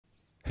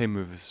Hey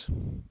movers,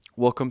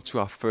 welcome to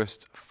our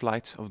first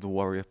Flight of the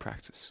Warrior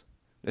practice.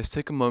 Let's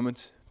take a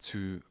moment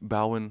to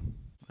bow in,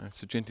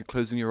 so gently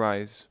closing your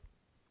eyes,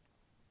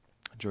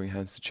 drawing your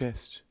hands to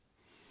chest,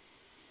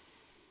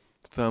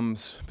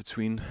 thumbs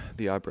between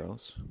the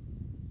eyebrows.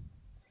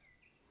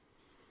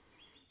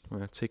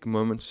 Take a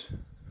moment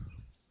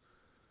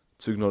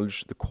to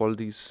acknowledge the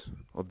qualities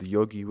of the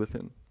yogi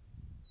within,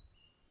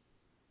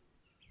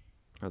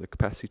 the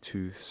capacity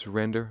to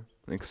surrender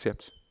and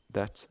accept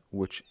that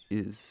which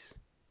is.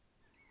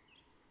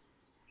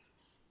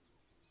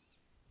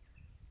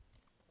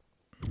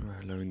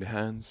 Lowering the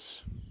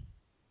hands,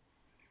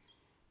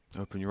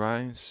 open your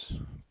eyes,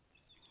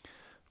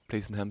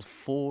 placing the hands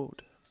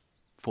forward,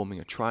 forming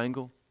a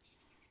triangle,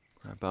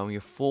 bowing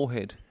your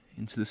forehead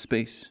into the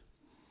space.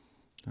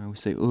 We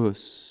say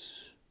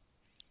us,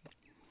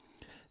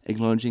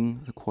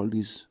 acknowledging the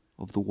qualities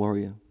of the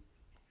warrior.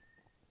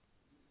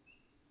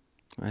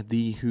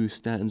 Thee who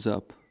stands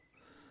up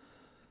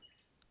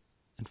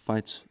and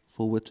fights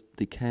for what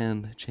they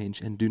can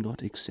change and do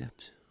not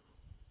accept.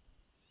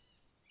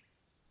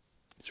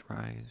 Let's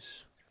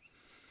rise.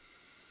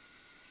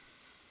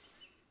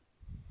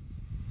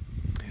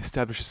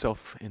 Establish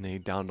yourself in a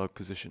down dog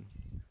position.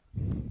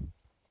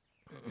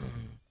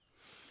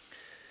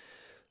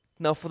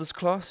 Now for this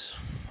class,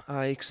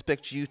 I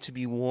expect you to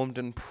be warmed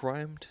and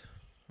primed,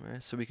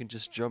 so we can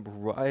just jump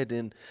right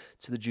in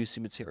to the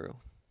juicy material.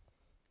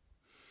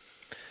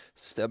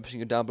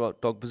 Establishing a down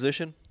dog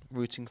position,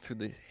 rooting through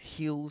the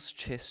heels,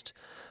 chest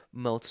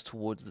melts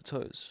towards the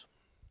toes.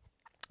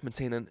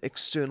 Maintain an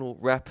external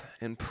wrap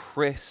and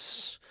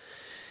press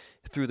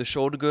through the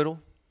shoulder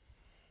girdle,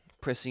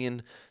 pressing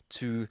in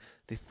to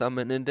the thumb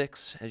and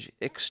index as you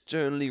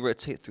externally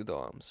rotate through the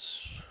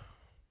arms.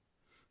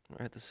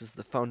 This is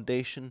the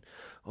foundation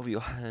of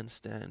your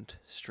handstand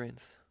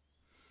strength.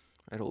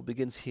 It all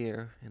begins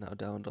here in our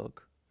down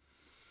dog.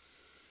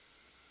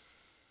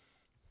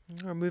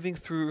 We're moving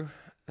through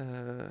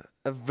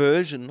a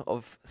version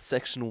of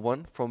section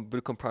 1 from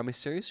Budokon Primary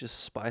Series, just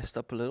spiced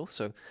up a little.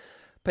 So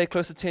pay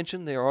close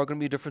attention. There are going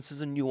to be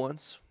differences in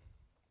nuance.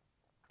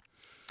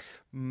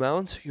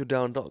 Mount your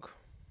down dog.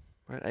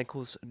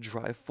 Ankles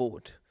drive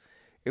forward.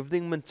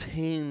 Everything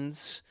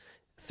maintains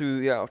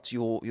throughout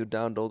your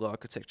down dog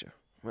architecture.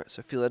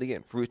 So feel that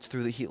again. Root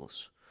through the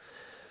heels.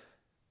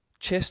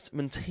 Chest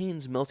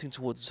maintains melting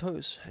towards the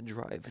toes and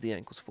drive the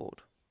ankles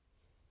forward.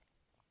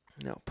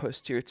 Now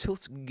posterior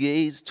tilt,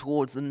 gaze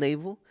towards the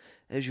navel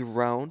as you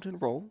round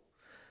and roll,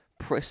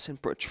 press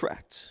and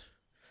protract.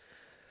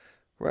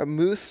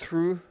 Move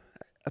through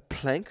a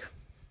plank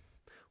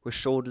with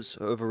shoulders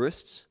over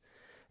wrists.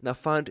 Now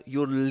find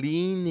your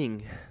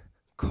leaning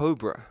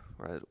cobra,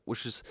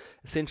 which is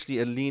essentially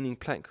a leaning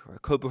plank.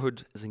 Cobra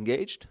hood is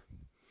engaged,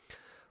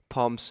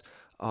 palms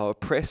are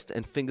pressed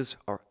and fingers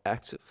are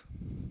active.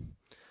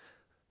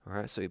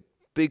 So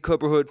big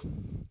cobra hood,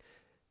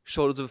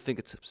 shoulders over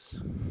fingertips.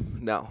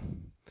 Now,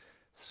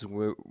 this is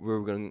where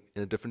we're going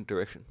in a different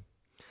direction.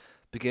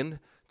 Begin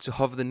to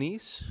hover the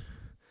knees.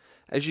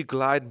 As you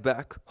glide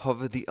back,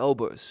 hover the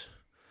elbows.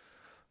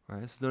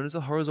 It's known as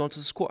a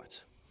horizontal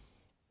squat.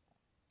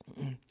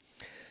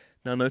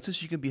 Now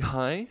notice you can be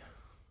high,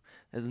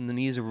 as in the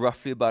knees are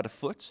roughly about a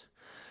foot.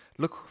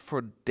 Look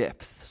for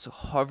depth, so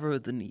hover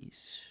the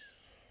knees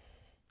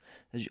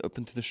as you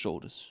open through the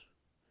shoulders.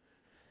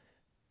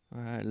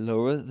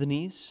 Lower the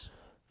knees.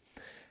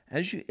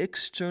 As you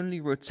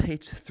externally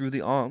rotate through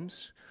the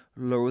arms,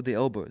 lower the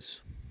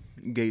elbows.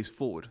 Gaze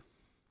forward.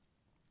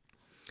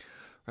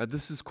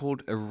 This is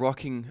called a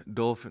rocking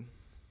dolphin.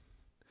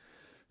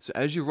 So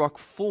as you rock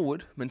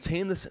forward,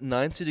 maintain this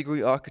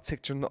 90-degree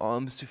architecture in the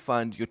arms to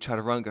find your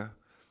chaturanga.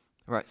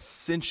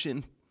 Cinch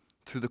in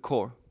through the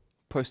core,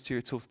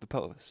 posterior tilt of the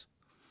pelvis.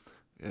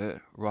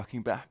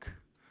 Rocking back.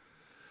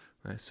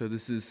 So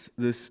this is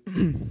this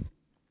kind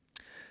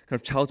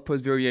of child's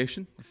pose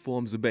variation. The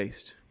forms are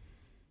based.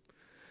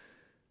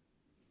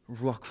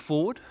 Rock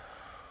forward,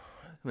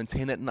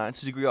 maintain that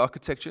 90-degree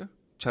architecture,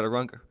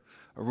 chaturanga.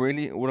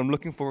 Really, what I'm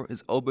looking for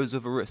is elbows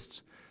over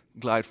wrists.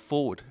 Glide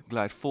forward,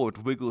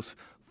 wiggles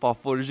far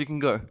forward as you can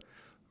go.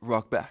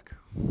 Rock back.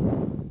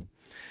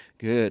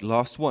 Good,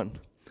 last one.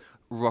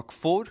 Rock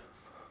forward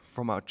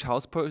from our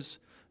child's pose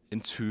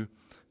into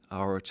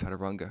our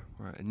chaturanga,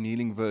 a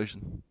kneeling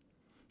version.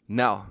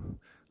 Now,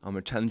 I'm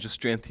going to challenge your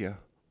strength here.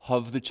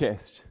 Hover the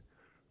chest.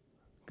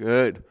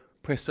 Good.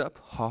 Press up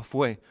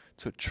halfway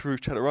to a true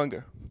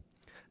chaturanga.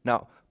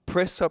 Now,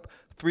 press up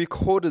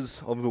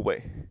 3/4 of the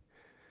way.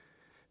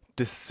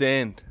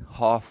 Descend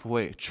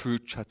halfway, true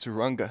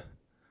chaturanga.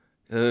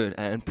 Good.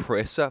 And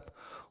press up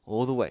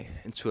all the way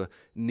into a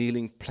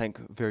kneeling plank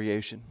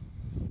variation.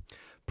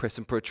 Press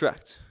and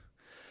protract.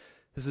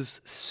 This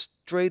is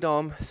straight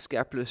arm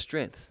scapular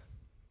strength.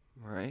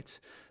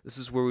 This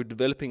is where we're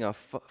developing our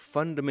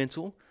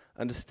fundamental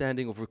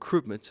understanding of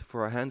recruitment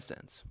for our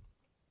handstands.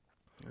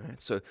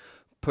 So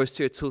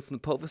posterior tilt in the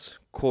pelvis,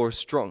 core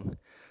strong.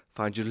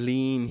 Find your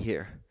lean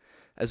here.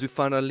 As we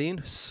find our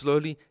lean,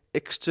 slowly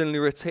externally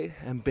rotate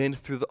and bend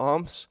through the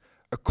arms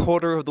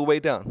 1/4 of the way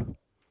down.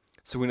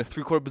 So we're in a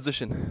 3/4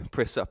 position,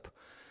 press up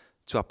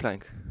to our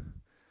plank,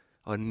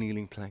 our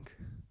kneeling plank.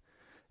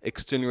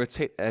 Externally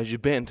rotate as you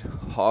bend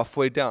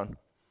halfway down,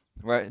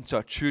 right, into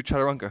our true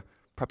chaturanga.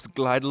 Perhaps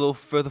glide a little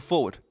further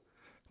forward.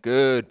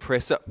 Good,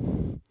 press up.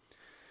 All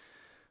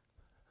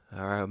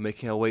right,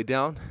 making our way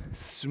down.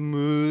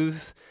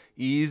 Smooth,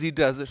 easy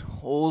does it,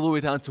 all the way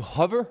down to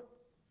hover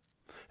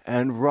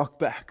and rock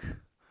back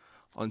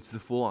onto the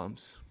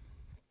forearms.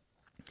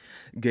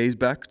 Gaze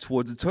back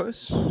towards the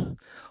toes,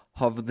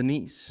 hover the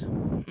knees.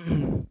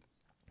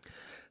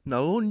 Now,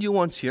 a little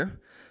nuance here.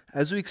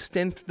 As we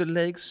extend through the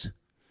legs,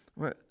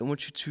 right, I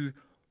want you to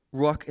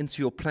rock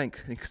into your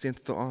plank and extend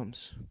through the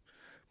arms.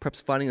 Perhaps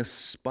finding a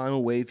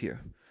spinal wave here.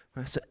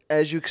 Right, so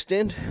as you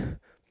extend,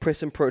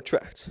 press and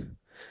protract.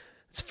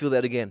 Let's feel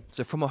that again.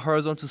 So from a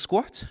horizontal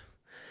squat,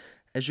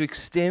 as you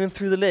extend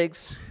through the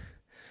legs,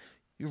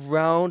 you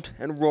round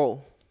and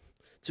roll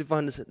to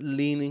find this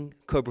leaning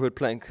cobra hood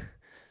plank.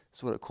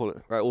 That's what I call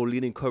it, right? Or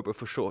leaning cobra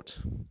for short.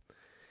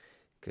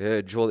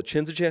 Good. Draw the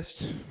chin to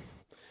chest.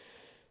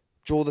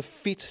 Draw the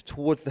feet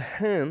towards the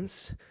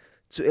hands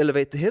to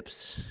elevate the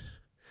hips.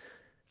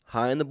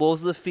 High in the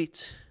balls of the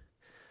feet.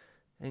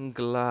 And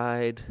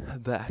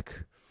glide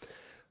back.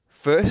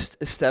 First,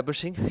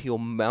 establishing your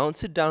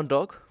mounted down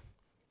dog.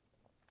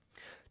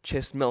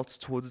 Chest melts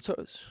towards the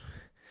toes.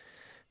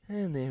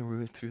 And then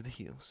root through the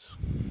heels.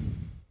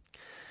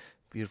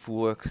 Beautiful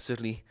work.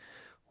 Certainly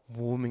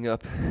warming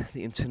up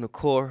the internal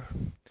core.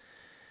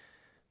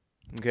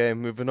 Okay,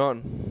 moving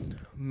on.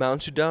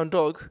 Mount your down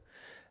dog.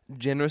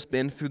 Generous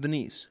bend through the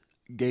knees.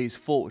 Gaze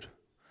forward.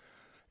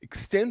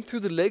 Extend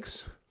through the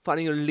legs,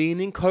 finding a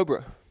leaning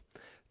cobra.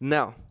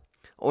 Now,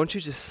 I want you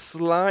to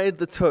slide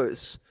the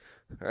toes.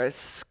 All right,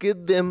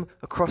 skid them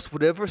across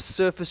whatever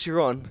surface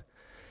you're on.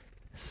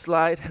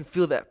 Slide and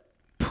feel that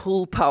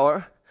pull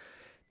power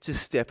to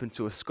step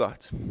into a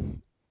squat.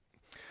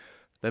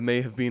 That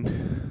may have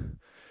been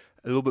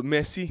a little bit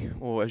messy,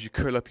 or as you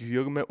curl up your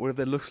yoga mat,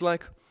 whatever that looks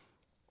like.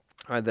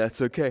 All right, that's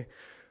okay.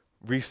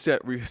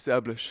 Reset,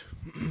 reestablish.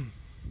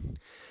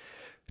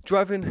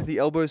 Driving the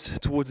elbows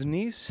towards the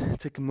knees.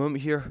 Take a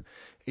moment here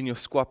in your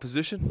squat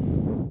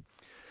position.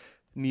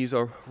 Knees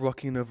are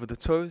rocking over the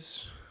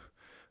toes.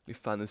 We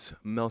find this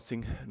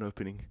melting and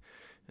opening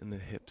in the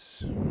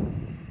hips.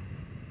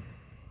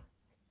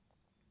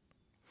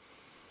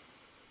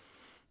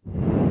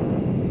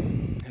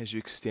 As you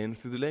extend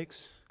through the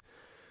legs,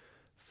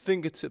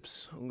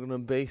 fingertips are going to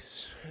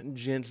base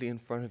gently in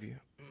front of you.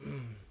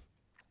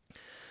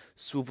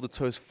 Swivel the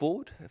toes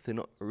forward if they're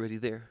not already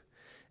there.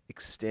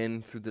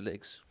 Extend through the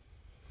legs.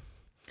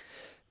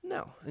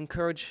 Now,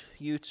 encourage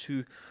you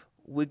to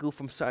wiggle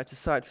from side to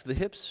side through the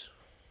hips,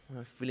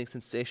 feeling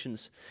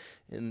sensations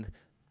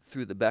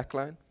through the back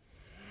line.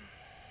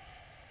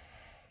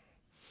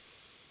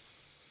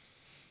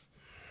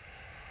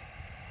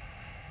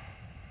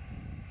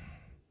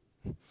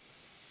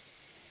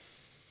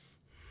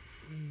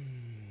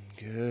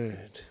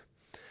 Good.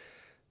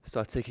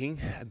 Start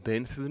taking a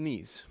bend through the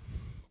knees.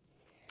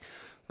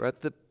 Right,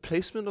 the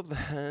placement of the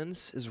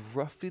hands is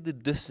roughly the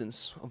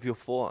distance of your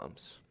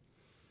forearms.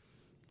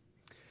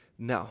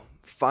 Now,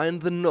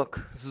 find the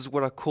nook. This is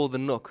what I call the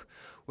nook,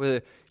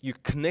 where you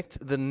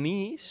connect the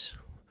knees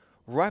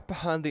right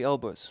behind the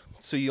elbows.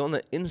 So you're on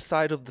the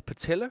inside of the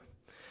patella,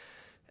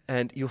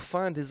 and you'll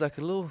find there's like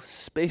a little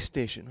space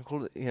station. I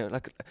call it,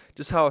 like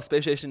just how a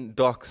space station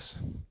docks.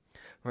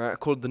 Right, I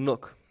call it the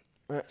nook.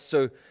 Right,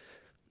 so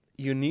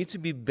you need to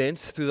be bent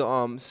through the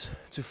arms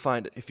to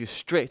find it. If you're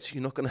straight,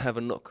 you're not going to have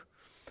a nook.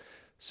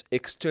 So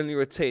externally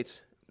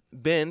rotate,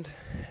 bend,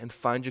 and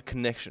find your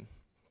connection.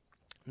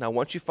 Now,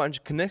 once you find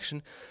your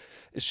connection,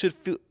 it should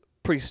feel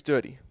pretty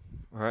sturdy,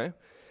 all right?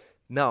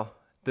 Now,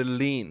 the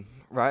lean,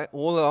 right?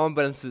 All the arm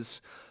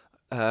balances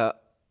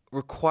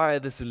require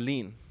this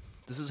lean.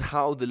 This is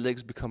how the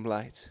legs become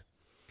light.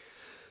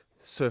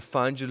 So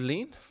find your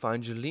lean,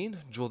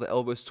 draw the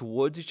elbows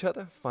towards each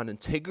other, find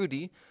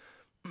integrity,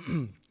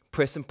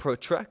 press and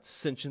protract,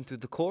 cinching through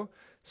the core,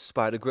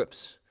 spider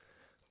grips.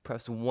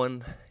 Perhaps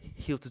one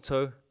heel to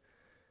toe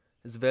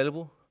is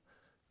available,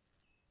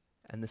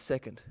 and the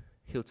second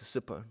heel to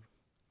sit bone.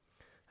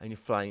 And you're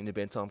flying in the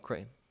bent arm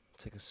crane.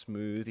 Take a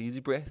smooth, easy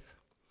breath.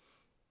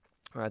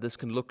 All right, this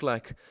can look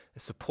like a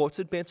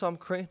supported bent arm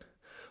crane,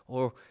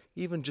 or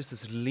even just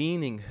this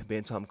leaning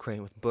bent arm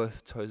crane with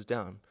both toes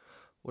down.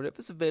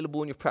 Whatever's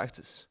available in your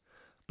practice.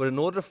 But in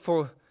order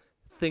for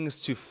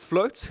things to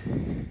float,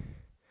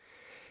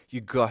 you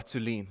got to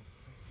lean.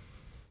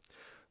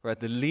 Right,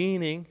 the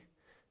leaning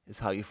is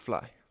how you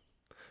fly,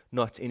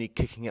 not any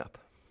kicking up.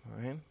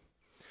 All right?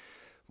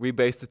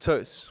 Rebase the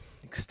toes.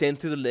 Extend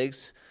through the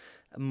legs.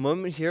 A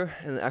moment here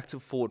and an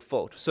active forward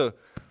fold. So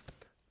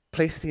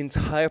place the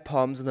entire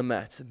palms on the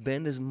mat.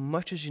 Bend as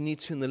much as you need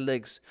to in the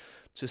legs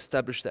to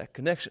establish that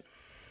connection.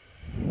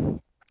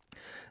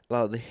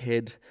 Allow the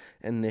head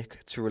and neck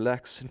to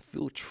relax and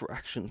feel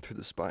traction through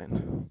the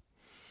spine.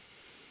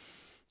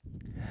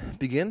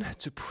 Begin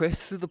to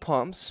press through the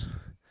palms.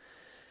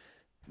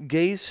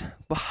 Gaze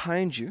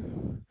behind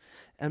you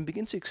and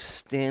begin to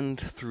extend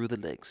through the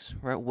legs,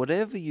 right?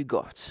 Whatever you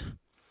got.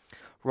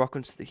 Rock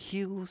onto the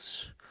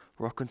heels,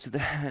 rock onto the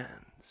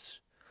hands.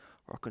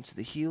 Rock onto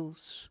the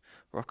heels,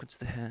 rock onto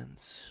the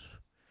hands.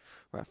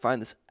 Right,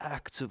 find this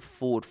active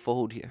forward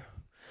fold here.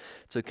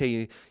 It's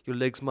okay, your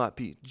legs might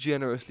be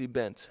generously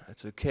bent.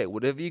 That's okay,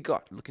 whatever you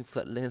got, looking for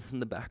that length in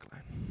the back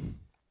line.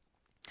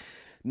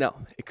 Now,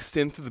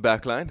 extend through the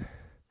back line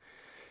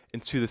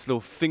into this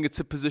little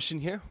fingertip position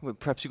here, where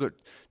perhaps you've got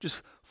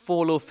just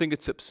 4 little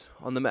fingertips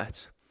on the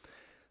mat.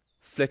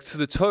 Flex to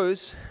the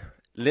toes,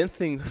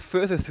 lengthening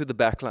further through the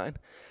back line.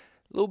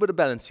 A little bit of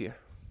balance here.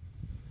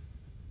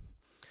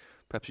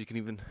 Perhaps you can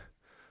even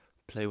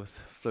play with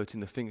floating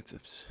the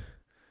fingertips.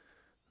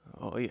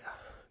 Oh yeah,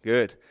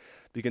 good.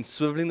 Begin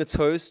swiveling the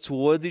toes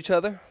towards each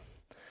other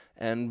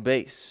and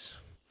base.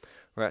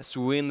 Right,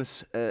 so we're in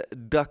this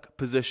duck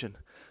position.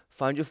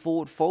 Find your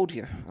forward fold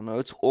here. I know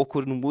it's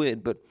awkward and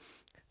weird, but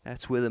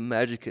that's where the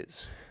magic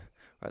is.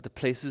 Right, the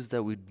places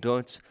that we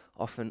don't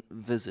often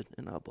visit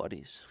in our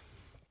bodies.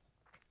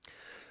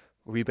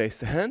 Rebase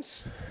the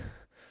hands.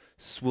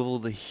 Swivel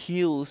the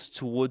heels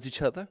towards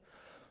each other.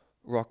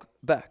 Rock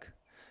back.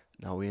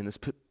 Now we're in this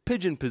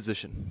pigeon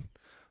position.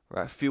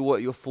 Right, feel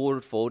what your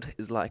forward fold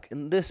is like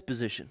in this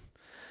position.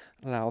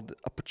 Allow the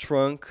upper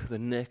trunk, the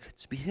neck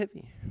to be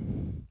heavy.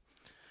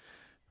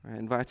 Right,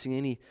 inviting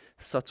any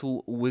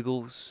subtle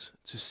wiggles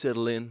to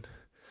settle in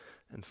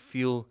and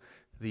feel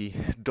the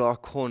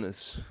dark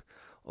corners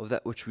of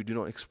that which we do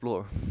not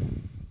explore.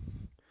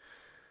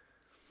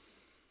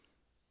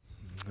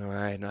 All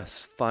right, nice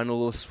final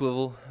little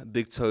swivel.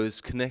 Big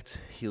toes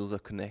connect, heels are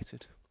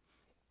connected.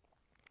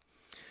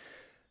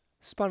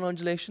 Spine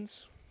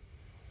undulations.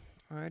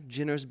 All right,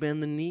 generous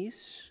bend the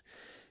knees,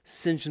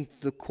 cinch into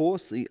the core,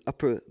 so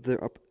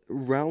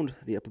round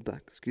the upper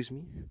back. Excuse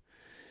me.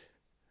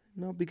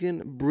 Now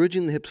begin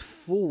bridging the hips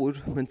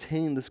forward,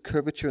 maintaining this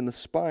curvature in the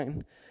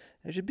spine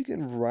as you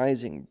begin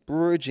rising,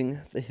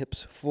 bridging the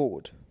hips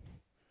forward.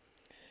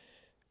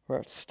 All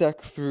right,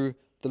 stack through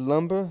the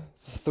lumbar,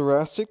 the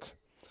thoracic.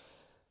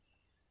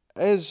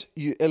 As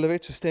you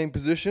elevate to staying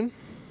position,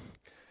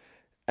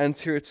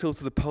 anterior tilt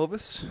to the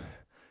pelvis,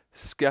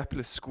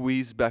 scapula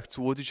squeeze back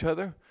towards each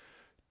other,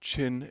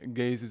 chin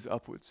gazes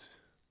upwards.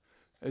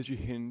 As you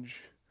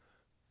hinge,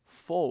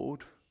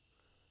 fold,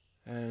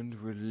 and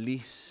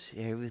release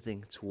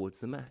everything towards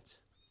the mat.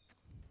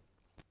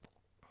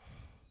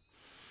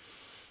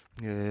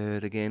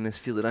 Good. Again, let's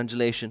feel that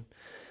undulation.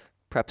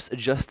 Perhaps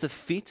adjust the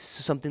feet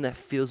to something that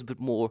feels a bit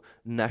more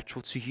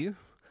natural to you.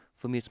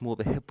 For me, it's more of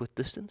a hip width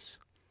distance.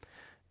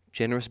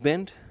 Generous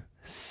bend,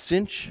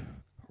 cinch,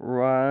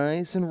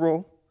 rise and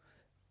roll.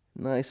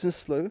 Nice and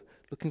slow,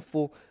 looking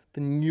for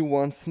the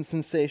nuance and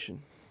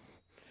sensation.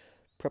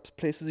 Perhaps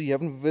places you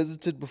haven't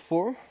visited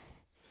before.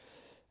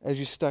 As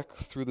you stack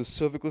through the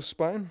cervical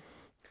spine,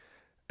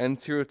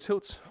 anterior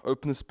tilt,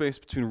 open the space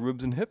between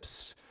ribs and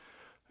hips,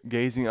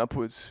 gazing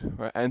upwards.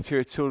 Right,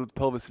 anterior tilt of the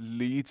pelvis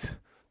leads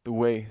the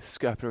way,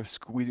 scapula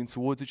squeezing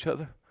towards each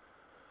other.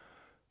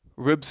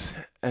 Ribs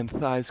and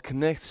thighs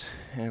connect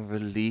and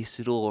release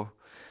it all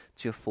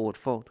to your forward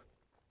fold.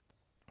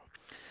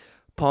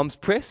 Palms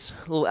press,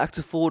 a little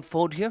active forward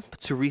fold here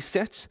to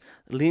reset.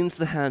 Lean into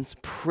the hands,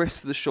 press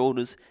through the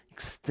shoulders,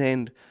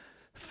 extend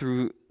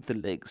through the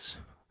legs.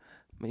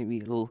 Maybe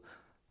a little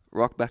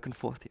rock back and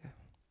forth here.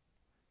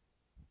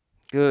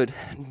 Good.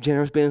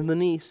 Generous bend in the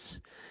knees.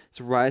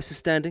 It's rise to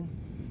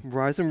standing,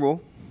 rise and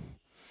roll.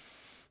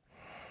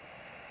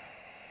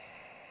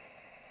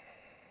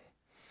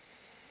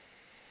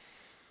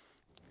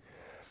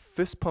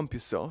 Fist pump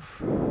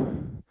yourself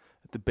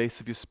at the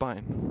base of your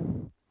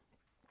spine.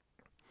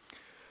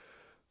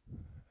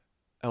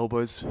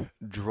 Elbows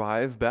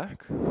drive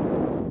back.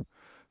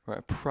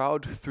 Right,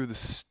 proud through the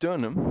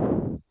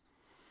sternum.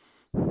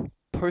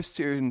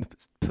 Posterior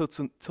tilts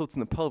in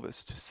the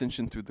pelvis to cinch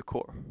in through the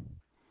core.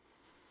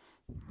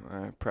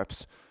 Right,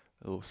 perhaps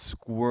a little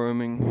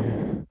squirming,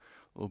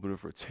 a little bit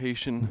of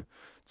rotation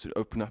to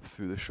open up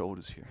through the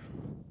shoulders here.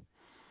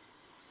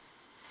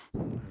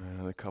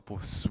 Another couple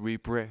of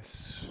sweep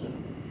breaths.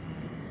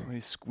 Really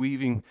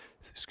squeezing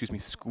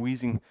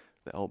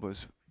the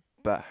elbows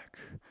back,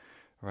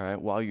 right,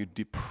 while you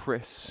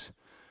depress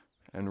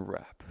and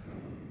wrap.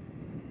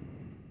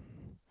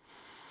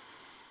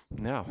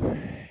 Now,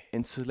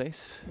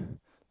 interlace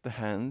the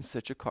hands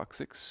at your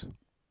coccyx. All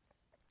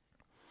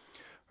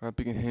right,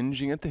 begin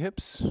hinging at the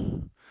hips,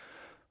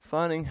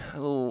 finding a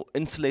little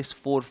interlaced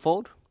forward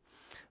fold.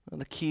 Now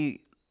the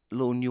key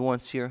little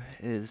nuance here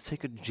is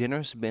take a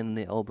generous bend in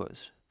the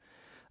elbows.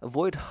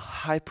 Avoid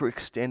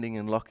hyperextending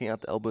and locking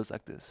out the elbows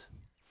like this.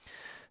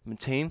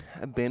 Maintain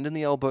a bend in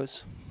the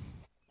elbows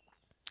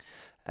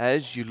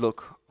as you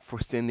look for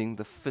extending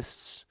the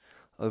fists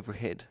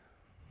overhead,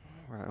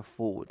 right,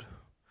 forward.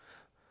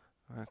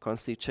 Right,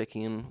 constantly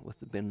checking in with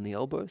the bend in the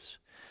elbows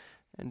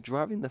and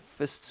driving the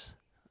fists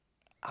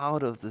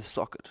out of the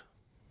socket.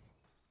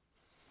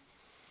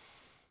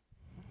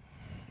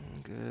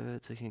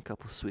 Good. Taking a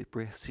couple sweet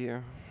breaths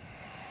here.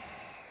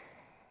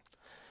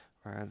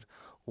 Right,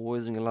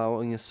 always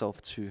allowing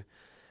yourself to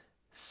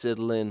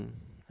settle in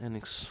and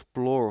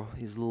explore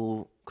these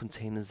little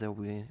containers that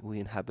we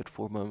inhabit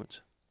for a moment.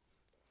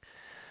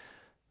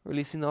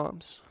 Releasing the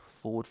arms,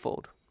 forward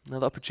fold. Now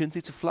the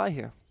opportunity to fly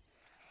here.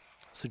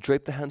 So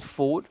drape the hands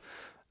forward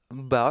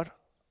about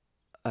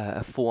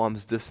a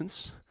forearm's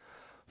distance.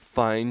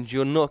 Find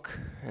your nook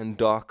and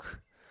dock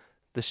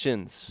the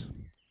shins.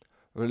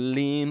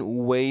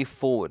 Lean way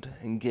forward.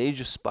 Engage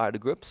your spider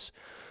grips.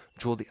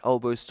 Draw the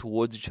elbows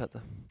towards each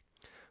other.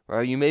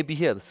 Right, you may be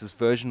here. This is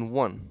version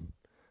 1.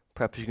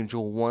 Perhaps you can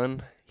draw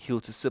one heel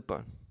to sit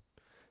bone.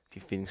 If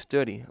you're feeling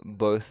sturdy,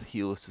 both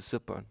heels to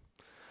sit bone.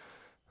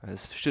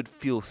 This should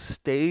feel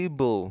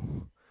stable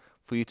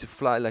for you to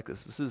fly like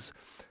this. This is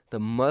the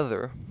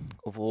mother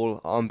of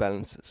all arm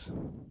balances.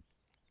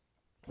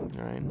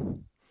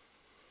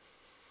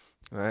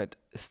 Right.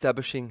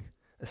 Establishing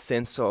a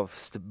sense of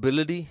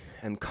stability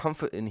and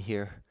comfort in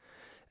here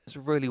is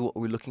really what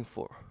we're looking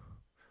for.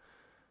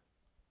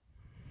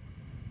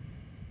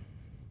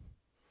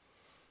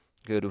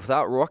 Good.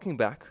 Without rocking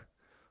back,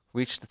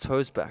 reach the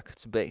toes back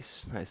to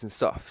base, nice and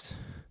soft.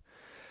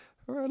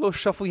 All right, a little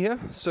shuffle here.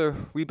 So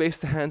rebase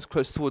the hands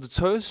close towards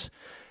the toes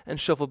and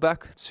shuffle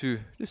back to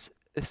just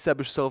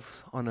establish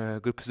yourself on a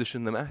good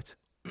position in the mat.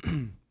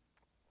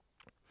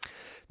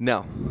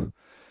 Now,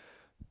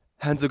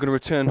 hands are going to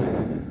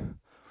return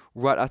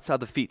right outside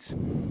the feet.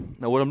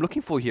 Now, what I'm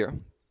looking for here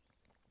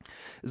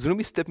is going to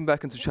be stepping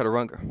back into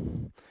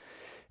chaturanga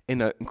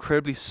in an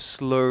incredibly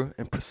slow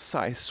and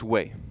precise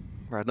way.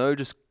 Right? No,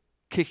 just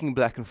kicking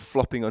back and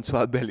flopping onto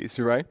our bellies,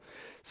 right?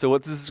 So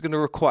what this is going to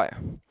require,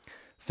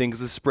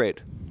 fingers are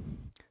spread,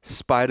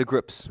 spider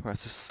grips, right?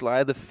 So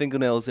slide the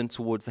fingernails in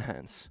towards the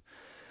hands.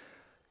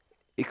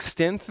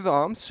 Extend through the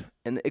arms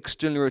and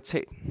externally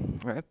rotate,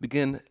 right?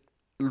 Begin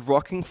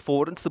rocking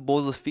forward into the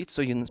balls of the feet,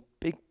 so you're in this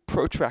big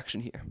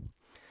protraction here.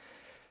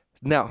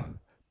 Now,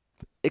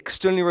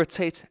 externally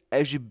rotate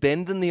as you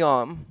bend in the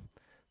arm.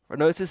 Right?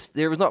 Notice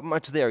there is not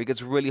much there. It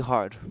gets really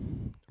hard.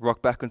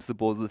 Rock back into the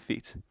balls of the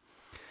feet.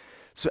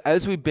 So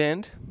as we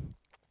bend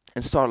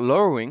and start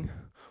lowering,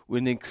 we're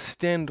going to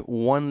extend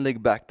one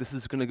leg back. This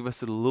is going to give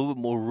us a little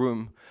bit more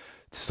room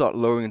to start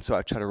lowering into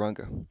our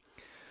chaturanga.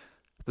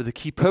 But the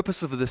key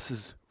purpose of this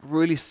is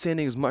really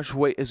sending as much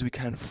weight as we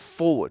can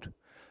forward,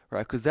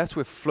 right? Because that's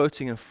where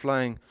floating and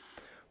flying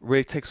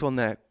really takes on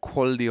that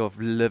quality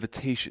of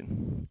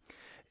levitation,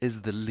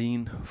 is the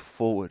lean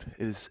forward.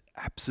 It is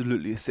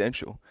absolutely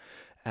essential.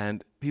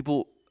 And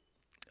people,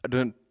 I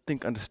don't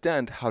think,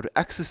 understand how to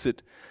access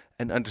it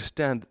and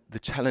understand the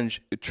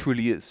challenge it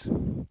truly is.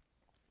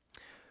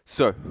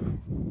 So,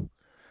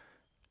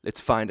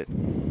 let's find it.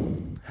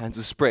 Hands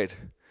are spread.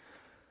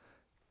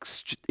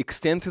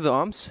 Extend through the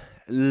arms,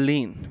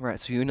 lean, right?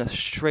 So you're in a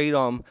straight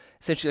arm,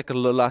 essentially like a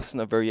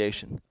Lalasana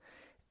variation.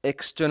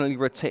 Externally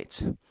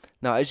rotate.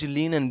 Now as you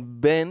lean and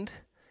bend,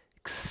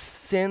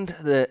 extend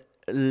the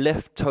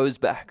left toes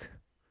back.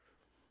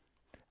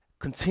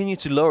 Continue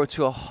to lower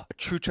to a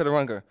true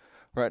chaturanga,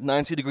 right?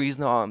 90 degrees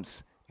in the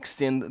arms.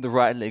 Extend the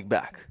right leg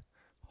back.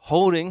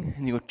 Holding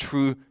in your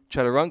true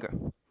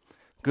chaturanga.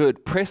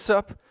 Good. Press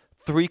up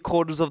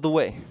 3/4 of the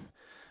way.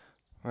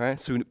 All right.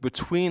 So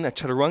between a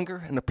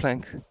chaturanga and a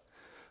plank,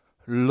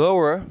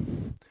 lower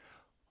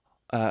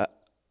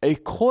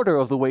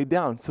 1/4 of the way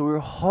down. So we're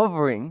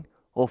hovering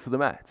off of the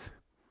mat.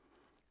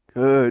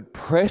 Good.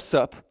 Press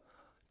up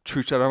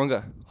true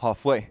chaturanga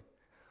halfway.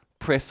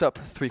 Press up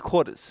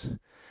 3/4.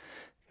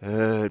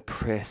 Good.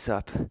 Press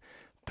up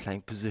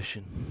plank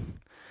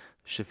position.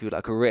 Should feel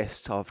like a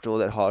rest after all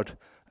that hard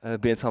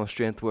bent arm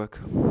strength work.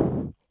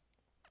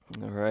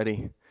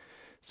 Alrighty,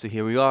 so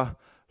here we are.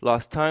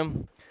 Last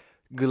time,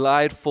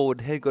 glide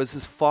forward. Head goes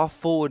as far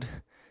forward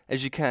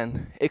as you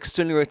can.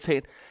 Externally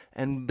rotate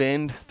and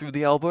bend through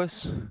the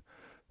elbows.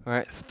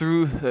 Alright,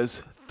 through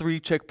those 3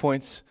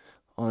 checkpoints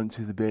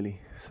onto the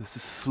belly. So it's the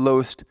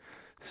slowest,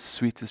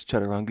 sweetest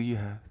chaturanga you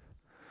have.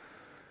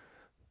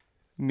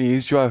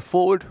 Knees drive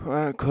forward.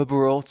 Alright, cobra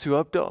roll to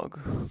up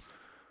dog.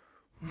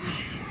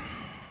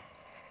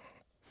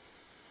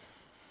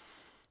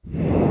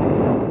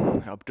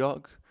 Up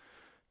dog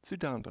to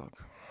down dog.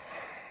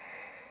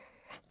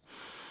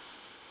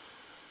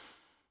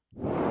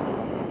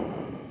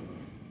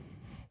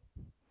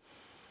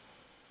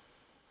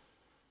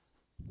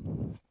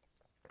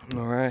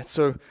 All right,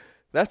 so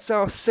that's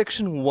our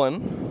section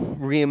 1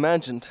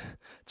 reimagined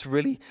to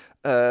really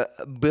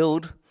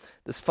build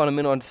this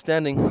fundamental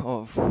understanding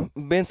of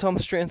bent arm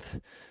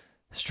strength,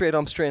 straight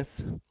arm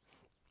strength.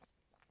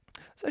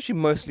 It's actually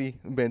mostly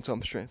bent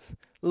arm strength,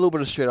 a little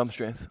bit of straight arm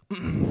strength.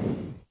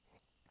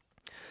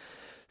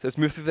 So let's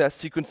move through that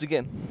sequence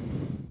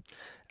again.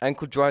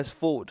 Ankle drives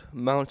forward,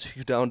 mount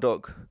your down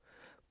dog.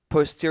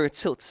 Posterior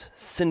tilt,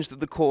 cinch through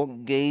the core,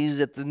 gaze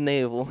at the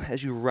navel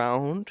as you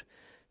round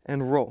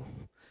and roll.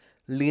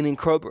 Leaning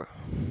cobra.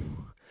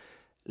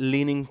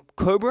 Leaning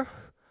cobra,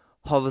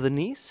 hover the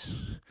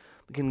knees.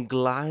 Begin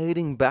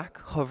gliding back,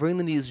 hovering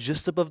the knees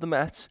just above the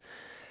mat.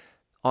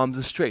 Arms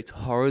are straight,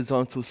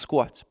 horizontal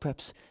squat.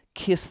 Perhaps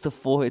kiss the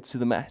forehead to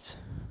the mat.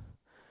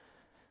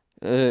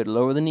 Good,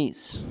 lower the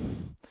knees.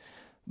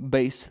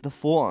 Base the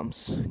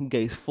forearms,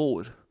 gaze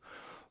forward.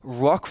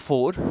 Rock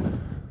forward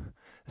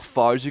as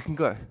far as you can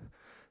go.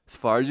 As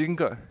far as you can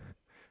go.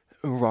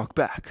 rock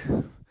back.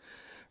 All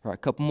right, a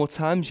couple more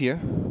times here.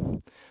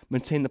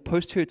 Maintain the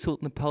posterior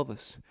tilt in the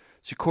pelvis.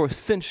 So your core is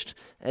cinched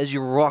as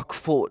you rock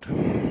forward.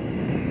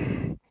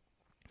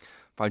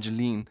 Find your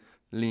lean,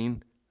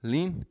 lean,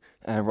 lean,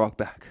 and rock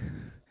back.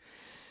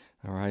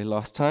 All right,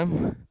 last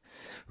time.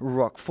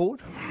 Rock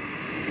forward.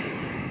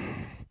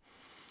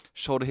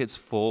 Shoulder heads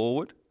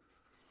forward.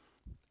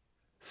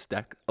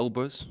 Stack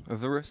elbows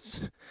over the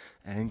wrists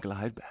and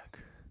glide back.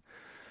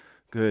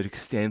 Good,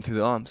 extend through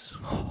the arms.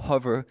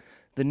 Hover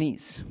the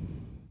knees.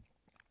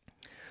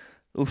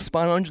 Little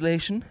spine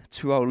undulation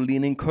to our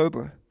leaning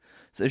cobra.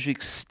 So as you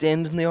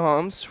extend in the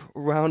arms,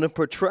 round and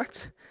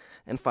protract,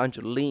 and find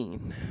your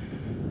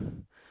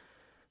lean.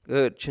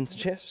 Good, chin to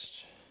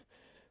chest.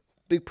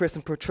 Big press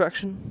and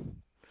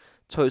protraction.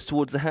 Toes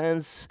towards the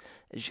hands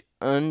as you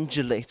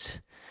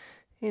undulate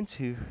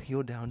into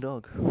your down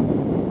dog.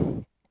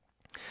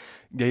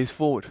 Gaze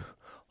forward.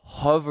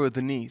 Hover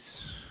the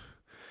knees.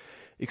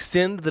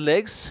 Extend the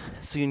legs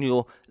so you're in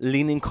your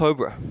leaning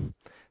cobra.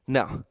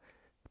 Now,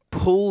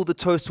 pull the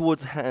toes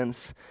towards the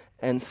hands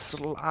and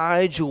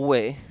slide your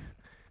way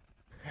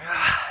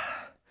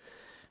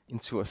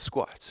into a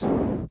squat.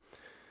 All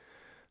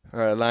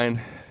right,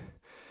 align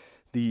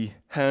the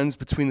hands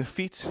between the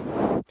feet,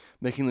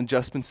 making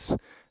adjustments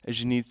as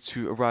you need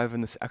to arrive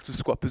in this active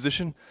squat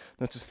position.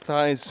 Notice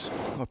thighs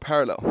are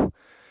parallel.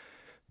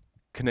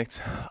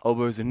 Connect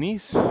elbows and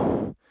knees,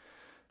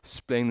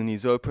 splaying the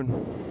knees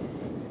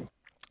open.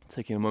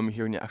 Taking a moment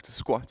here in your active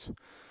squat.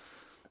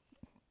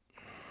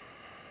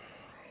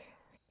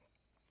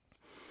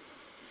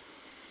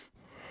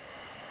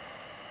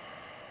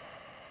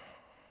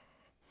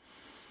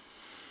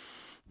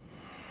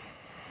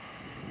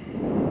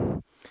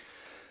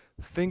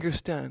 Finger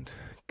stand.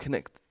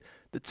 Connect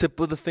the tip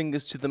of the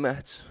fingers to the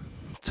mat.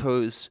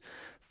 Toes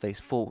face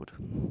forward.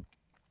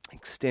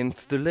 Extend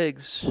through the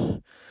legs.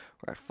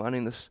 Right,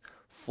 finding this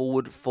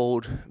forward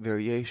fold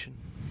variation.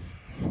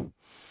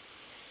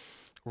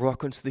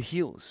 Rock onto the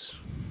heels.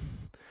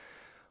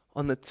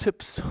 On the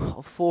tips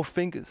of 4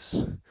 fingers,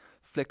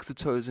 flex the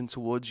toes in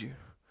towards you.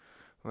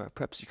 All right,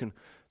 perhaps you can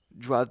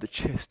drive the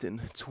chest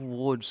in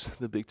towards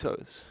the big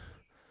toes.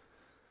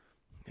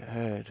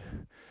 Good.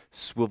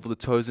 Swivel the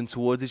toes in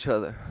towards each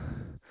other.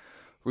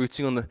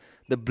 Rooting on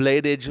the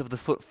blade edge of the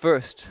foot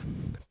first.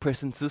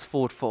 Press into this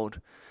forward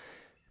fold.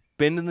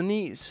 Bend in the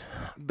knees.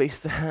 Base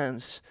the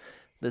hands.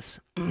 This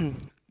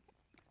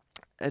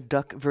a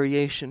duck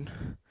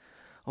variation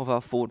of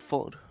our forward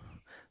fold.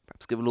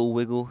 Perhaps give a little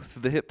wiggle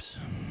through the hips.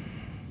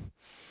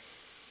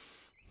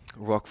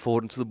 Rock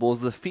forward into the balls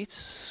of the feet.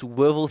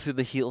 Swivel through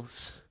the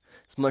heels.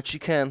 As much as you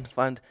can.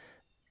 Find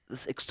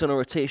this external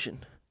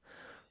rotation.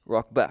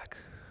 Rock back.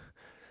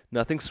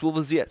 Nothing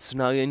swivels yet, so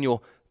now you're in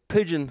your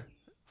pigeon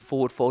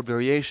forward fold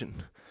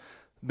variation.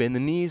 Bend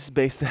the knees,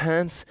 base the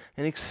hands,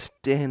 and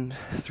extend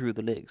through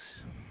the legs.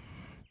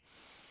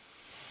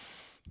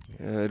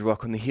 Good,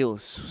 rock on the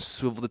heels,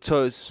 swivel the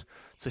toes,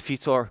 so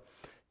feet are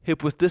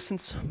hip width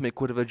distance, make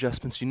whatever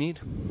adjustments you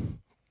need.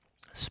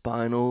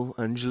 Spinal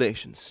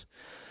undulations.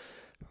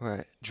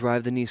 Alright,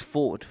 drive the knees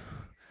forward,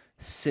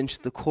 cinch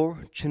the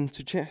core, chin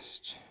to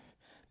chest.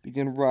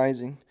 Begin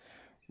rising.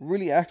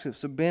 Really active,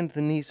 so bend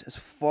the knees as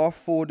far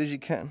forward as you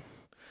can.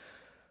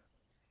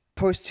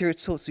 Posterior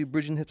tilt, so you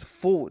bridge the hips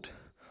forward.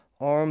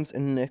 Arms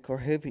and neck are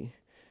heavy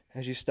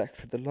as you stack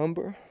through the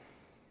lumbar,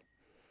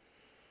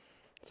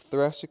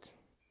 thoracic,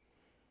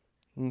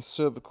 and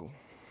cervical.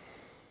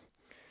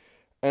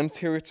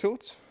 Anterior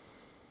tilt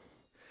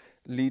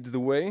leads the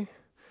way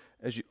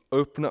as you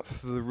open up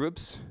through the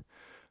ribs,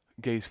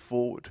 gaze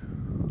forward.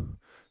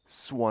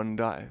 Swan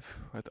dive.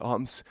 Right, the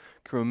arms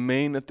can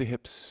remain at the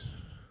hips.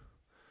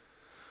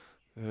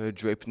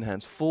 Draping the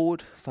hands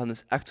forward. Find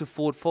this active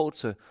forward fold,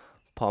 so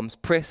palms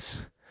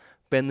press.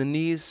 Bend the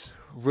knees,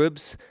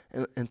 ribs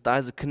and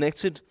thighs are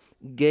connected.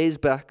 Gaze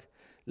back,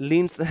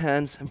 lean to the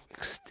hands, and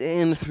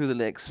extend through the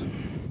legs.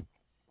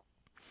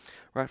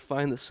 Right,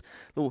 find this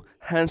little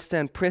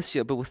handstand press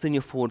here, but within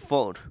your forward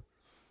fold.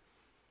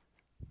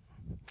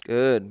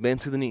 Good,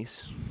 bend through the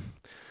knees.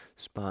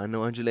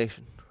 Spinal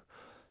undulation.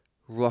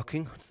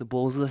 Rocking to the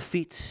balls of the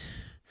feet.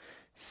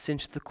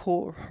 Cinch the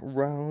core,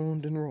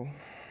 round and roll.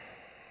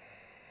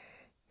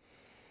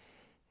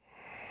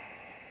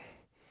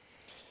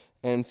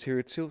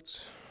 Anterior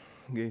tilt,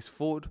 gaze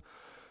forward.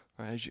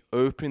 Right, as you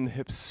open the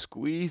hips,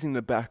 squeezing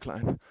the back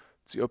line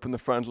to open the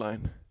front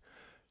line.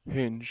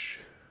 Hinge,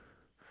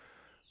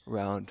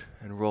 round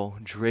and roll,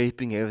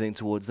 draping everything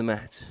towards the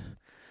mat.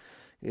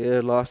 Yeah,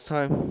 last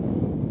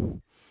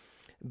time.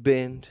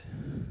 Bend,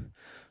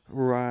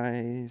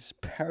 rise,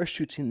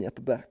 parachuting the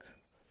upper back.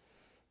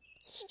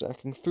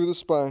 Stacking through the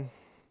spine.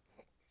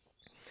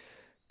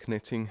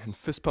 Connecting and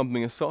fist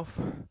pumping yourself,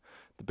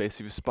 the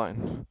base of your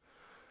spine.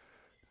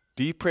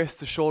 Depress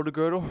the shoulder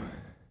girdle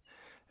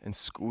and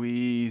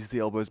squeeze the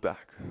elbows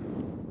back.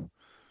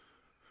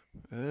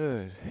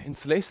 Good.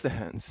 Interlace the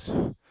hands.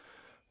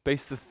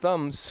 Base the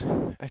thumbs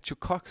at your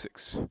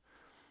coccyx.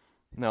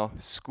 Now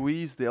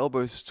squeeze the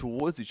elbows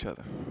towards each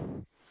other.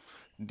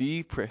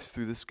 Depress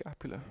through the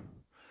scapula.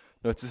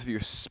 Notice if you're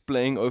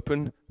splaying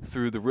open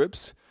through the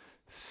ribs,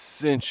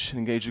 cinch and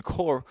engage your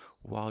core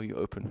while you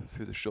open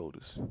through the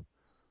shoulders.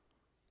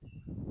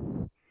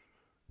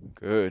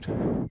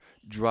 Good.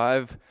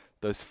 Drive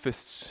those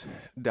fists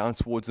down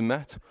towards the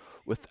mat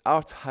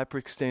without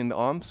hyperextending the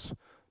arms.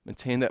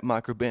 Maintain that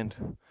micro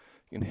bend.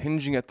 Again,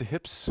 hinging at the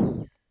hips,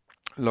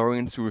 lowering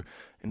into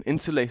an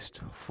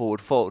interlaced forward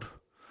fold.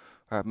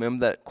 All right,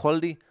 remember that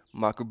quality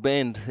micro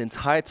bend. The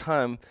entire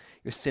time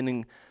you're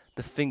sending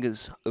the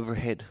fingers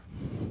overhead.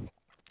 All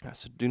right,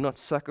 so do not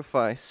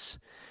sacrifice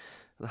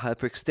the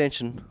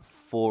hyperextension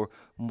for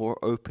more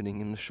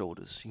opening in the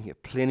shoulders. You can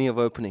get plenty of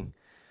opening.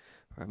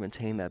 All right,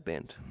 maintain that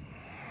bend.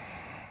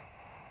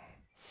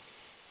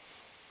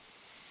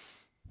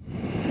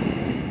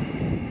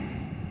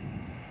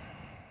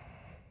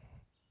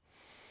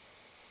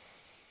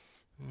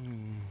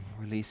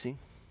 Releasing.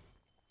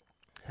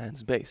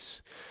 Hands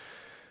base.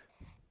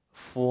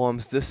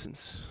 Forearms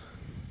distance.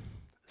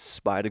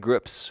 Spider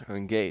grips are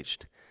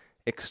engaged.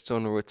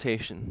 External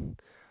rotation.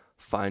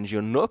 Find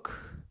your nook.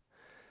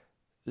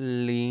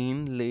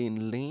 Lean,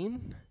 lean,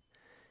 lean.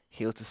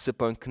 Heel to sit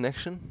bone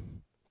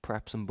connection.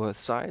 Perhaps on both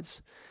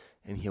sides.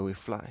 And here we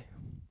fly.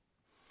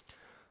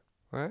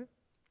 Right?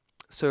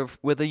 So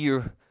whether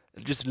you're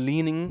just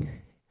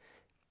leaning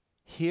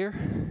here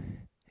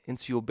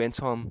into your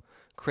bent arm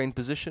crane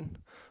position,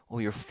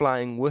 or you're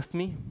flying with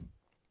me,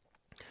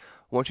 I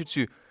want you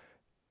to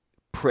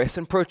press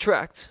and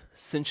protract,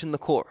 cinch in the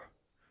core.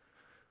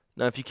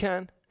 Now if you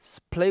can,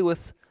 play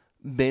with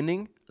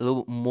bending a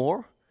little bit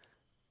more,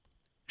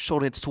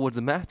 shoulder heads towards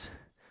the mat,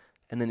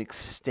 and then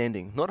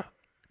extending. Not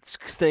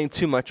extending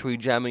too much where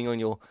you're jamming on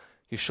your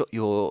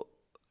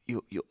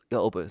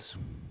elbows.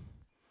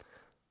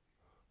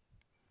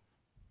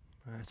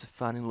 Alright, so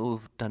finding a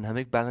little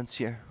dynamic balance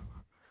here.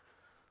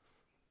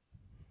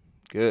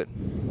 Good.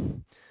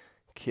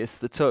 Kiss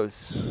the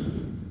toes.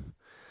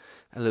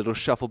 A little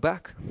shuffle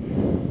back.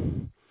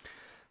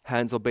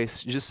 Hands are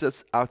based just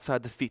as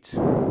outside the feet.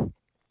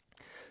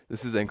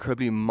 This is an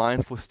incredibly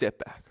mindful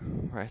step back.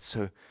 Right,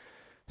 so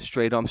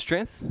straight arm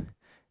strength,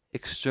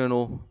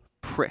 external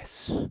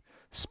press,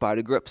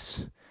 spider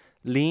grips.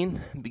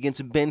 Lean, begin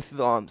to bend through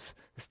the arms.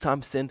 This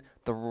time send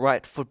the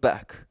right foot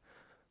back.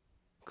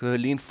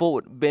 Good, lean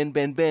forward, bend,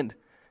 bend, bend.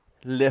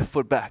 Left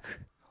foot back.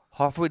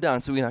 Halfway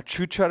down, so we're in our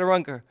true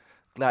chaturanga.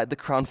 Glide the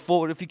crown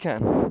forward if you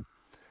can.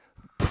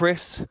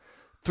 Press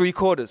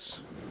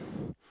 3/4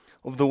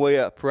 of the way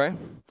up, right?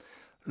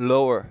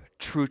 Lower,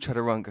 true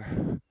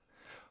chaturanga.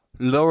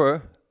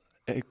 Lower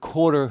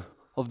 1/4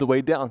 of the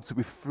way down, so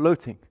we're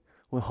floating.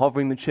 We're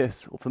hovering the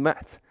chest off the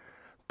mat.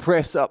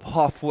 Press up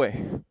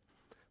halfway.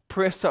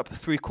 Press up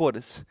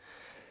 3/4.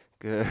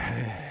 Good.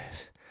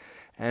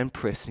 And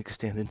press and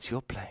extend into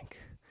your plank.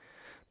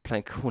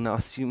 Plank will now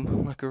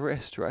seem like a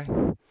rest, right?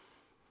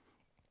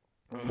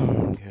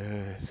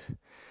 Good.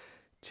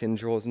 Chin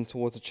draws in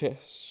towards the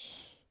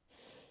chest.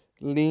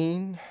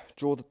 Lean,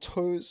 draw the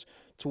toes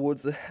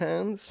towards the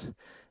hands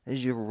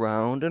as you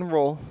round and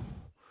roll.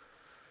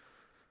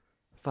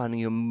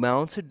 Finding your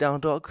mounted down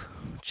dog,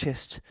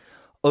 chest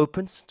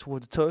opens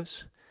towards the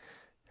toes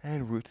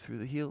and root through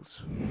the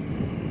heels.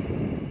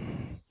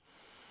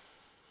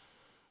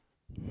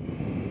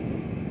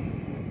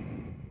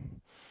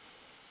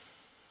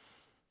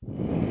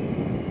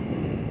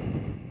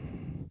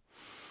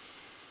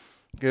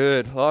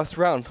 Good. Last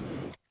round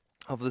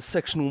of the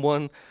section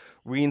 1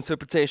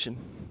 reinterpretation.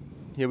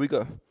 Here we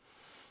go.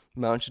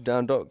 Mounted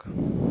down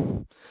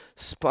dog.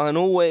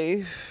 Spinal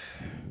wave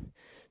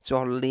to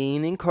our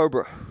leaning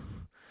cobra.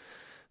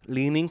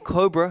 Leaning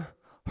cobra,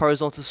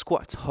 horizontal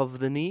squat. Hover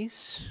the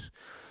knees.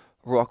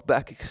 Rock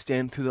back,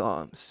 extend through the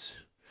arms.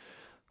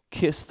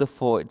 Kiss the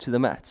forehead to the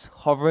mat.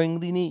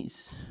 Hovering the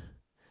knees.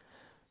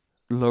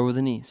 Lower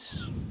the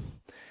knees.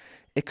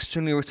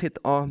 Externally rotate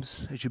the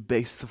arms as you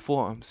base the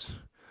forearms.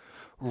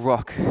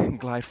 Rock and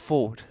glide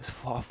forward, as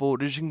far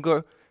forward as you can go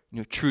in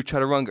your true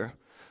chaturanga.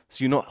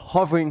 So you're not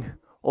hovering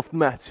off the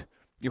mat.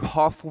 You're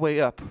halfway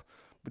up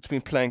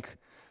between plank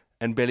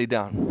and belly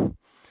down.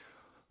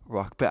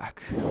 Rock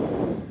back.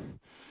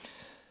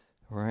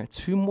 All right,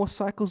 2 more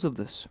cycles of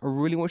this. I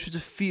really want you to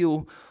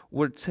feel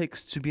what it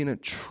takes to be in a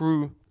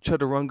true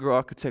chaturanga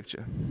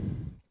architecture.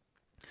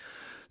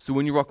 So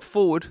when you rock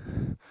forward,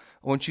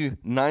 I want you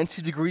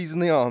 90 degrees in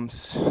the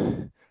arms,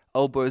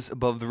 elbows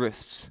above the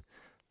wrists.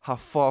 How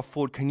far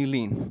forward can you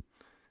lean?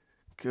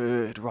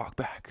 Good, rock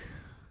back.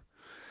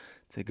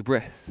 Take a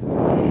breath.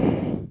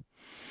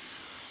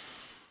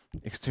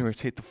 External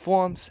rotate the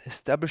forearms.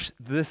 Establish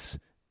this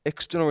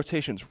external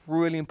rotation. It's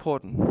really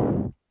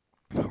important.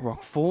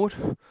 Rock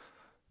forward.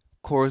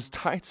 Core is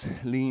tight.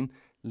 Lean,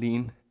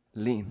 lean,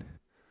 lean.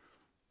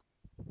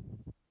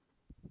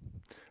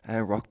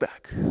 And rock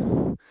back.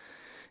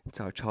 It's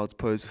our child's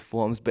pose with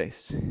forearms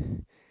based.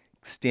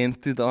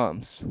 Extend through the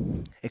arms.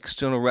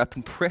 External wrap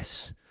and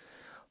press.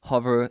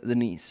 Hover the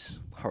knees.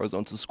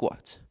 Horizontal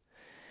squat.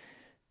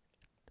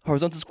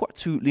 Horizontal squat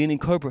to leaning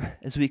cobra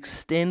as we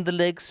extend the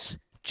legs,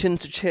 chin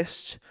to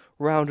chest,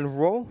 round and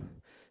roll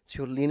to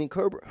your leaning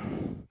cobra.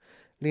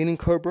 Leaning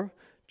cobra,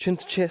 chin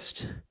to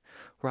chest,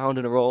 round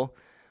in a roll.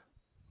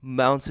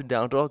 Mountain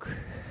down dog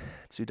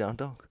to down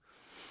dog.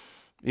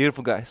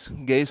 Beautiful, guys.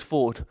 Gaze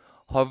forward.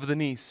 Hover the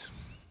knees.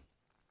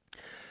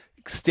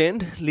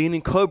 Extend,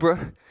 leaning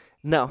cobra.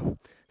 Now,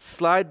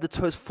 slide the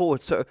toes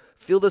forward. So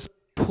feel this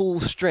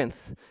pull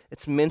strength.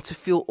 It's meant to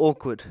feel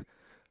awkward.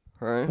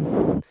 All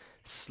right?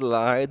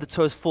 Slide the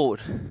toes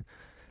forward.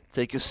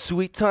 Take your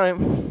sweet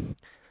time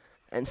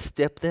and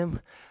step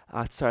them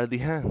outside of the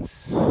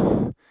hands.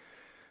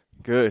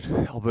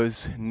 Good.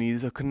 Elbows,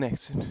 knees are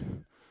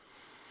connected.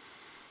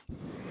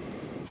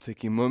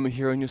 Taking a moment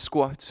here on your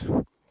squat.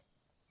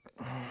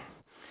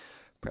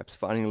 Perhaps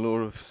finding a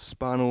little of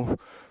spinal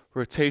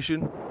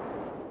rotation.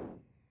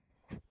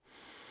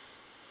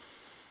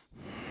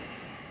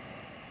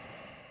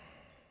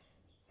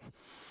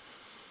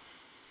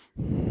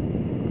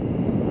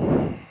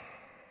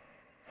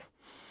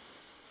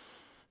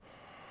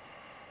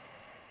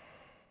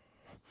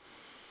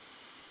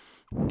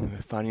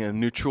 Finding a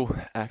neutral,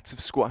 active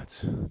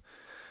squat.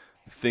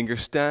 Finger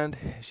stand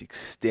as you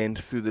extend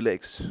through the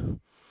legs.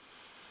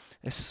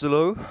 A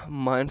slow,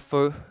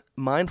 mindful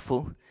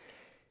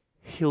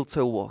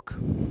heel-toe walk.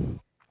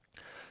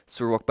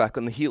 So rock back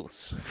on the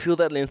heels. Feel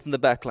that length in the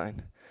back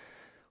line.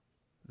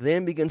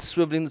 Then begin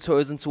swiveling the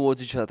toes in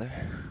towards each other.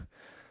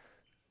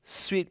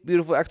 Sweet,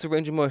 beautiful, active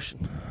range of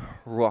motion.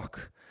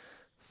 Rock.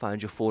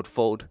 Find your forward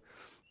fold.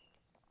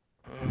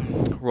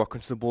 Rock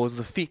into the balls of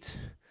the feet.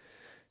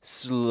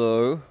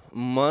 Slow,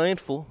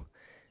 mindful,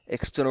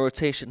 external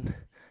rotation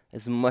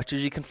as much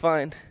as you can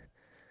find.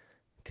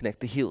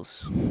 Connect the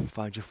heels.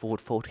 Find your forward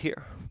fold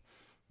here.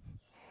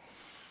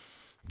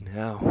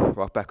 Now,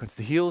 rock back onto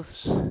the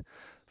heels.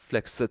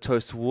 Flex the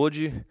toes towards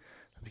you.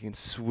 Begin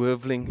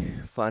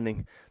swiveling,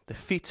 finding the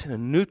feet in a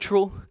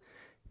neutral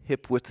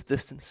hip width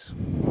distance.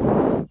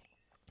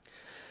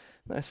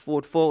 Nice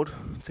forward fold.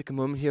 Take a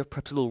moment here,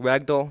 perhaps a little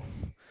ragdoll.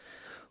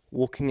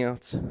 Walking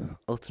out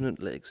alternate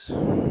legs.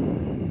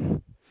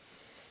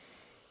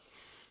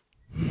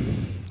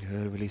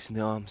 Good, releasing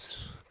the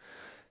arms.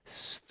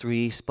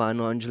 3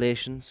 spinal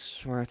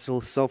undulations. Alright, it's a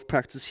little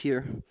self-practice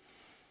here.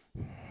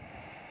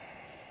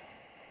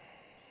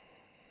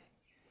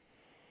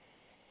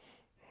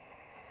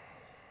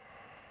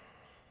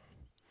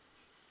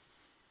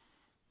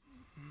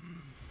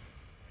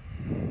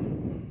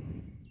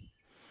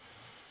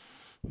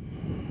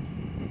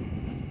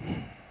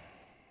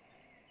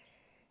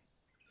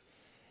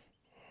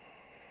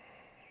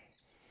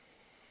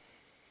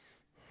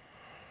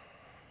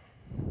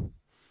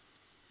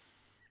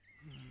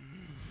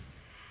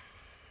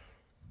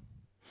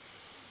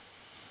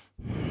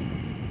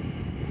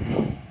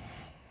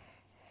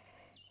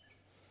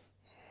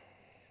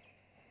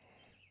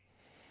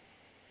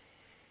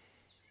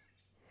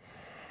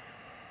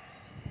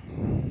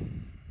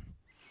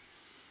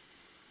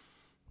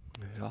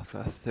 After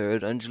our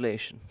third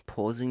undulation,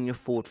 pausing your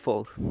forward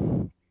fold,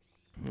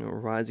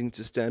 rising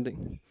to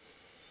standing.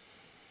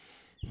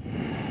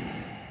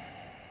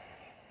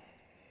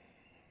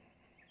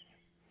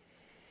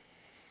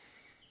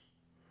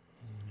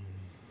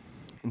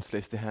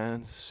 Interlace the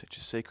hands at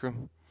your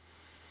sacrum.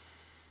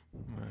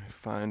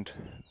 Find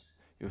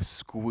your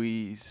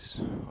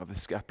squeeze of the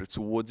scapula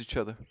towards each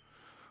other,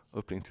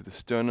 opening through the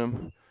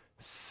sternum.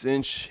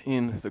 Cinch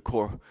in the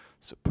core,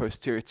 so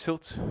posterior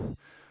tilt.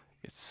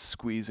 It's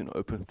squeeze and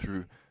open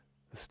through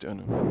the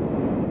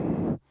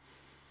sternum.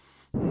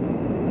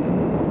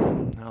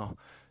 Now,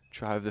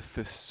 drive the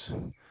fists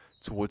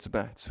towards the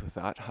bat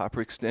without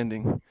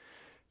hyperextending.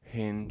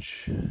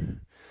 Hinge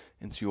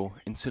into your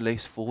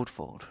interlace forward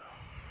fold.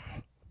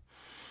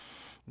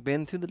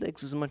 Bend through the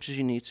legs as much as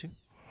you need to.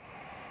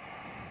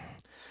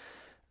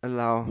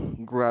 Allow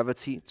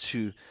gravity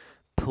to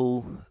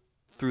pull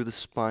through the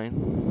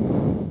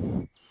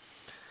spine.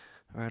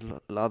 All right,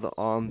 allow the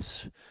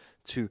arms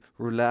to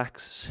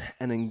relax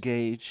and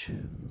engage.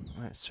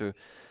 Right, so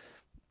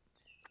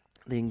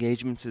the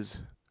engagement is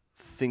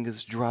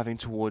fingers driving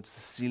towards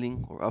the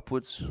ceiling or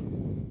upwards,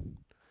 and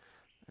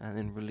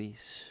then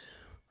release.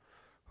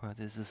 Right,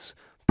 there's this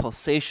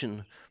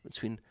pulsation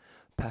between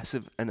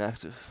passive and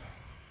active.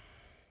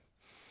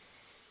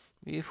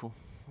 Beautiful.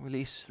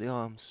 Release the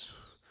arms.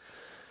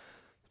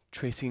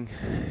 Tracing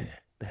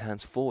the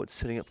hands forward,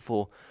 setting up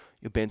for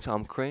your bent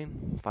arm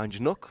crane. Find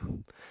your nook.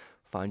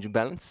 Find your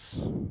balance.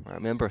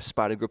 Remember,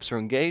 spider grips are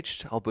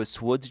engaged, elbows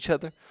towards each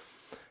other.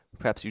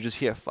 Perhaps you're just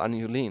here,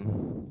 finding your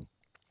lean.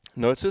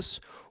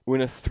 Notice we're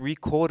in a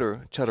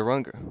 3/4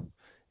 chaturanga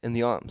in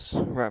the arms.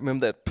 Right,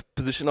 remember that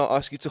position I'll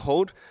ask you to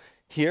hold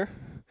here,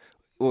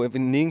 or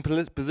in kneeling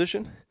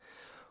position.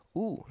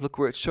 Ooh, look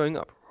where it's showing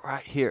up,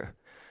 right here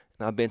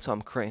in our bent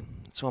arm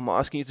crane. So I'm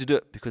asking you to do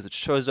it because it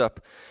shows up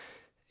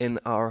in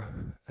our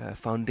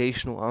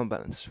foundational arm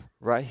balance,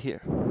 right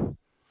here.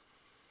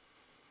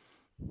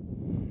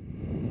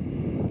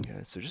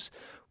 So just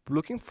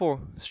looking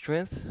for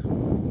strength,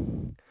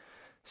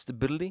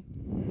 stability,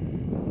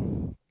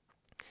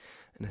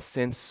 and a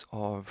sense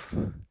of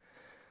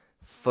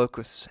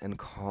focus and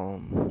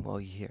calm while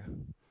you're here.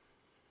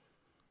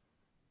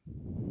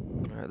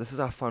 All right, this is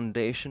our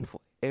foundation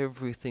for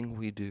everything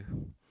we do.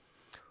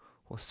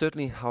 Well,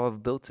 certainly how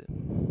I've built it.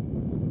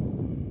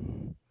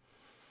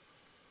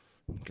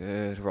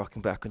 Good,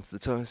 rocking back into the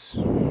toes.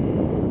 A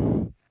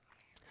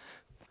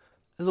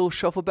little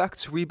shuffle back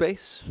to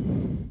rebase.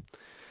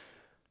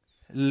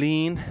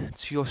 Lean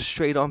to your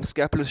straight arm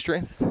scapular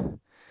strength.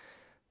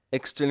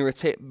 Externally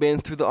rotate,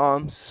 bend through the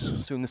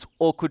arms. So in this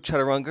awkward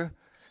chaturanga,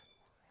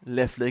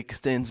 left leg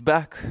extends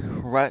back,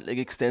 right leg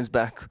extends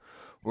back.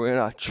 We're in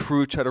our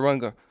true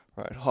chaturanga.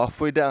 Right,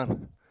 halfway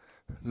down,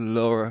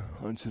 lower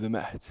onto the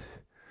mat.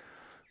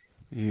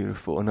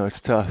 Beautiful. I know it's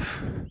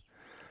tough.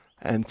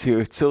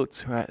 Anterior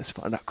tilt. Right, let's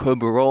find that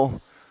cobra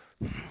roll.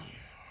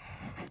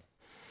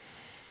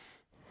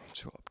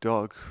 Drop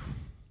dog.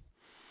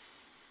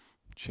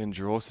 Chin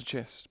draws the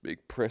chest.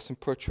 Big press and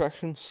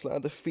protraction.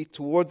 Slide the feet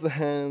towards the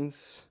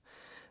hands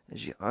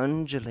as you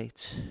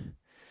undulate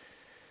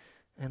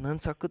and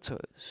untuck the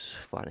toes,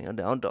 finding a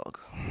down dog.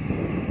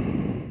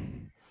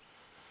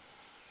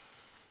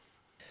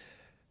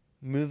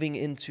 Moving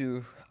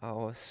into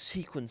our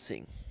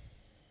sequencing.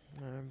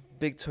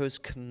 Big toes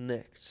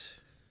connect.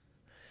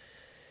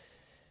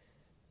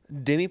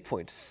 Demi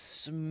point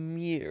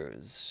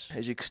smears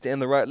as you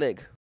extend the right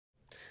leg.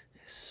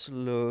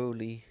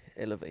 Slowly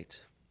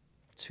elevate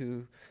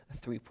to a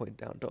 3-point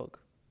down dog.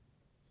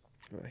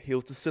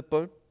 Heel to sit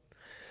bone.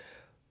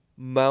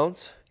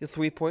 Mount your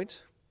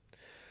 3-point.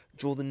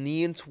 Draw the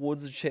knee in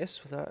towards the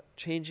chest without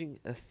changing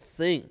a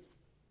thing.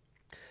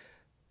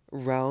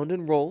 Round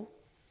and roll.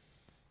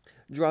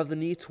 Drive the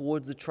knee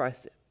towards the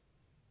tricep.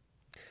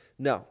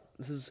 Now,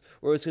 this is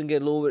where it's going to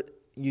get a little bit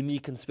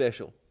unique and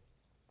special.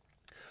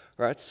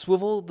 Right,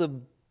 swivel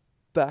the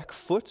back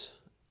foot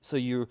so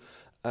you're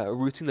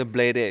rooting the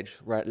blade edge,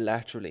 right,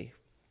 laterally.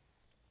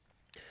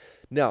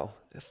 Now,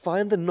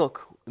 find the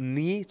nook,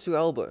 knee to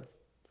elbow.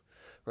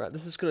 Right,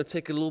 this is going to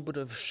take a little bit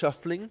of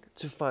shuffling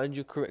to find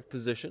your correct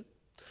position.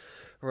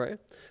 Right,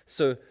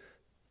 so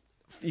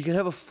you can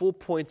have a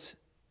 4-point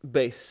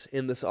base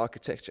in this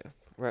architecture,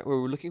 right, where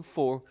we're looking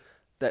for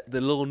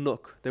the little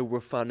nook that we're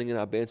finding in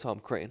our bent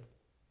arm crane.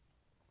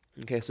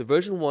 Okay, so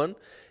version 1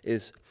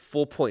 is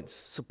 4 points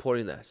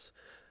supporting that,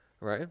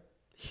 right,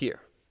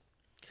 here.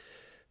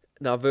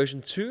 Now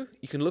version 2,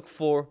 you can look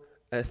for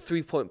a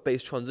 3-point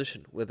base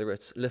transition, whether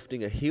it's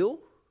lifting a heel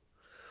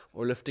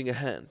or lifting a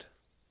hand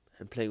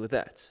and playing with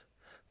that.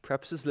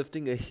 Perhaps it's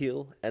lifting a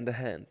heel and a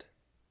hand.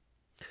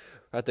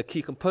 Right, the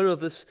key component of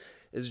this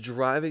is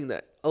driving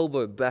that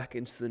elbow back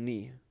into the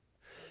knee.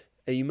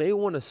 And you may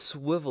want to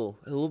swivel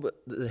a little bit,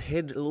 the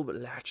head a little bit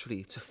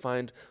laterally to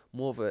find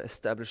more of an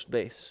established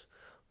base.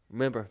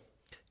 Remember,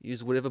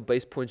 use whatever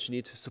base points you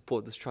need to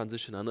support this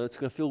transition. I know it's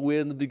going to feel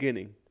weird in the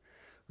beginning,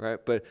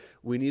 right? But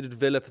we need to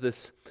develop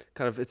this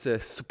kind of, it's a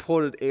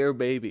supported air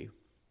baby.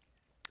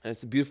 And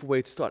it's a beautiful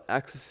way to start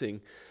accessing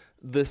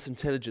this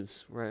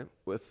intelligence, right?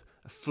 With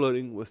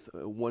floating with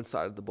one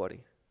side of the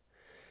body.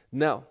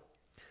 Now,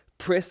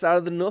 press out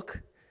of the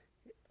nook,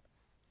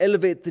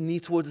 elevate the knee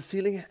towards the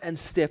ceiling, and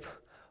step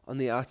on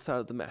the outside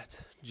of the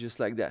mat,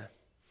 just like that.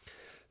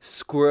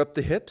 Square up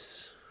the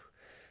hips.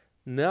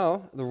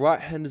 Now, the right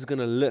hand is going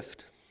to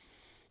lift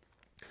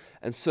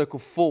and circle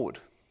forward.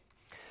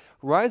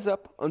 Rise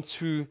up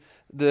onto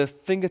the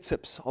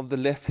fingertips of the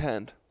left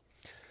hand.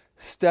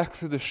 Stack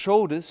through the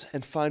shoulders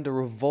and find a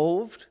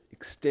revolved,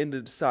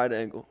 extended side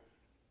angle.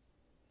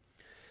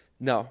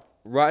 Now,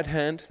 right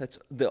hand, that's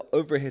the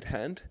overhead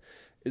hand,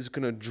 is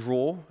going to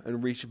draw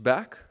and reach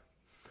back.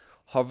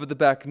 Hover the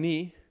back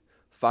knee.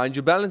 Find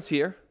your balance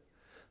here.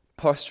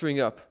 Posturing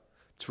up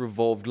to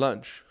revolved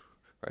lunge.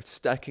 Right,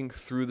 stacking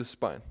through the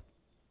spine.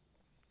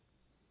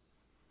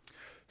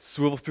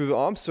 Swivel through the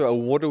arms, so a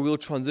water wheel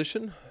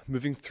transition,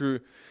 moving through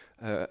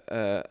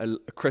a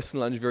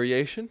crescent lunge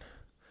variation.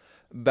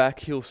 Back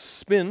heel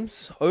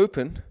spins,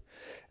 open.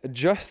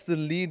 Adjust the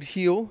lead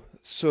heel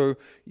so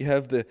you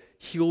have the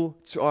heel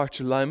to arch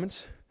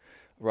alignment,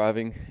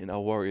 arriving in our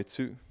Warrior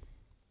 2.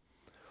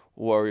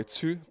 Warrior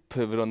 2,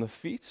 pivot on the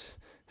feet,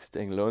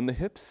 staying low in the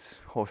hips,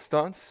 horse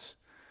stance.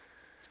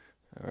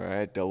 All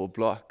right, double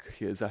block.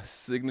 Here's our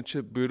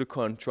signature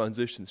Budokon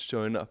transitions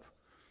showing up.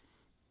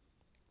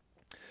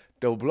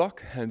 Double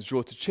block, hands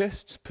draw to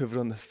chest, pivot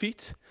on the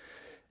feet,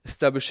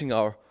 establishing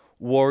our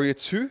Warrior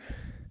 2,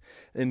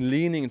 and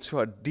leaning into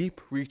our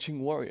deep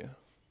reaching Warrior.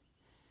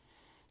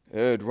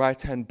 Good,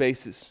 right hand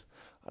bases.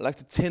 I like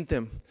to tent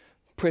them,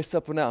 press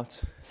up and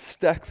out,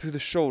 stack through the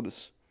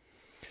shoulders.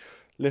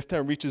 Left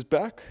hand reaches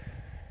back,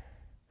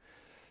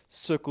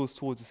 circles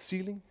towards the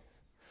ceiling.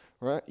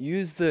 Right?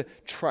 Use the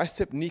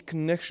tricep knee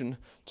connection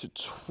to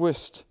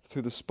twist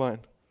through the spine.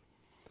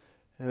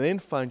 And then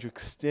find your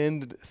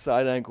extended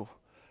side angle,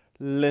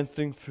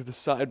 lengthening through the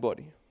side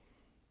body.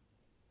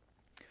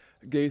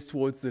 Gaze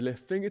towards the left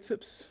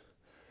fingertips.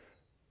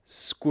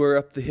 Square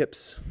up the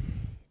hips.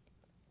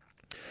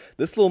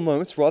 This little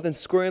moment, rather than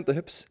squaring up the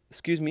hips,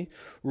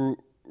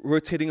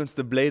 rotating onto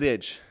the blade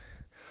edge.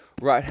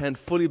 Right hand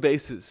fully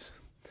bases.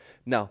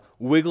 Now,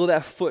 wiggle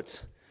that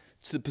foot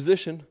to the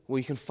position where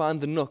you can find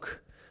the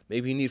nook.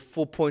 Maybe you need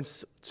 4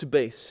 points to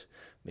base.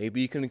 Maybe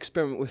you can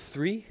experiment with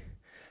 3.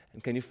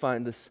 And can you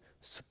find this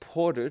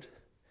supported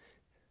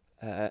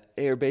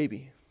air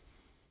baby.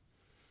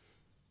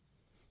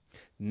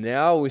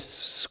 Now we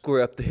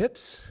square up the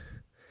hips,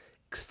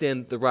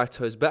 extend the right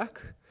toes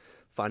back,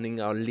 finding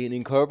our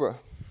leaning cobra.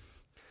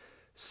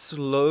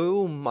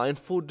 Slow,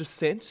 mindful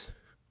descent,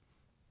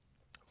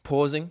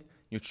 pausing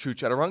your true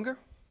chaturanga,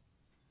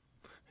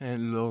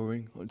 and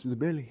lowering onto the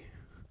belly.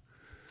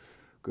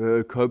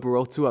 Good, cobra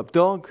roll to up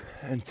dog,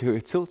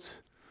 anterior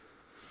tilt,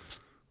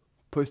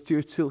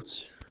 posterior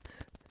tilt,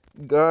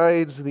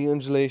 guides the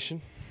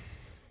undulation.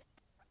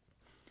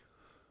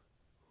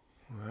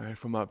 Right,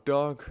 from up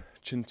dog,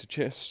 chin to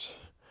chest,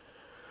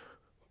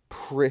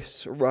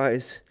 press,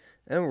 rise,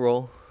 and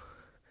roll,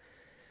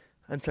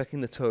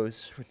 untucking the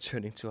toes,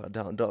 returning to our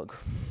down dog.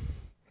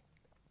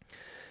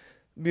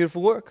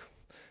 Beautiful work.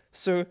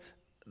 So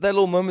that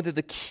little moment that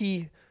the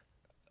key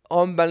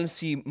arm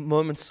balancy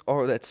moments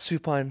are that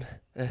supine,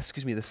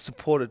 the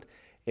supported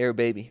air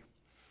baby.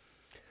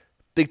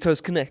 Big toes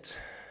connect.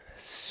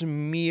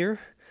 Smear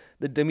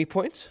the demi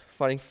point,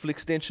 finding full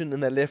extension in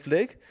that left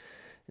leg,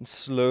 and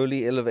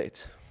slowly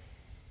elevate.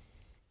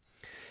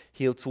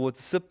 Heel towards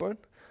the sit bone.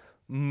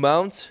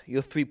 Mount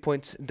your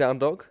 3-point down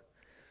dog.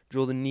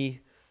 Draw the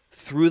knee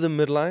through the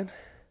midline.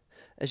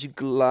 As you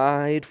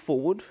glide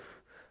forward,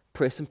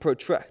 press and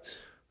protract.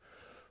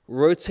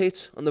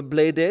 Rotate on the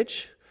blade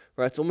edge.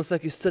 Right, it's almost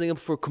like you're setting up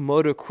for a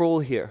Komodo crawl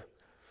here.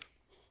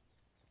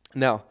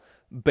 Now,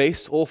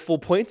 base all 4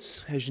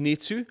 points as you need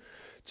to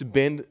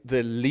bend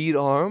the lead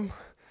arm.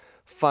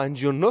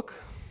 Find your nook.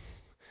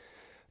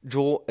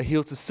 Draw a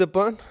heel to sit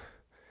bone.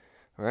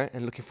 All right,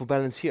 and looking for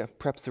balance here.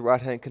 Perhaps the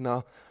right hand can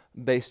now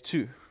base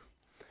 2.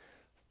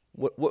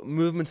 What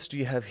movements do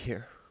you have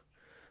here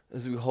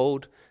as we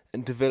hold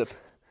and develop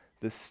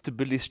the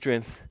stability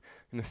strength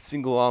in a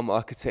single arm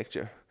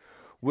architecture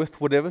with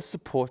whatever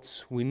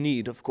supports we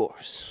need, of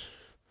course.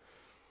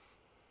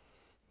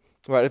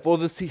 Right, if all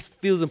this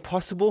feels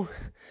impossible,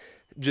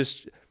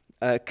 just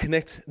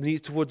connect the knee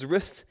towards the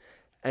wrist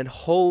and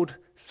hold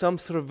some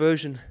sort of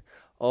version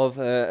of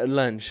a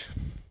lunge.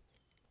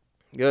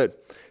 Good.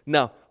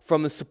 Now,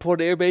 from the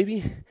support air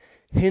baby,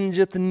 hinge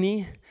at the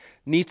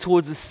knee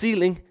towards the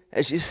ceiling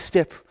as you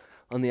step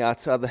on the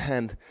outside of the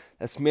hand.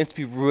 That's meant to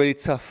be really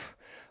tough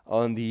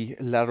on the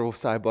lateral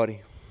side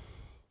body.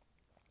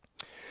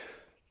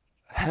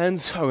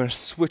 Hands are going to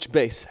switch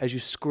base as you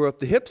square up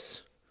the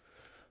hips,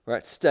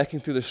 right? Stacking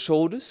through the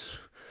shoulders,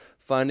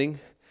 finding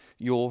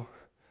your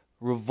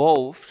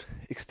revolved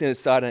extended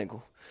side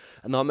angle.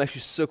 And the arm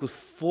actually circles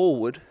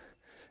forward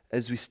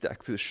as we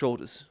stack through the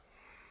shoulders.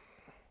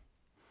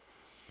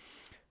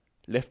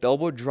 Left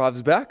elbow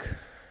drives back.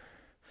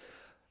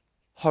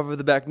 Hover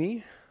the back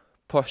knee,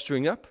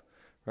 posturing up,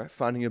 right?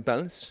 Finding your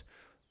balance.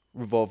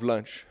 Revolve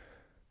lunge.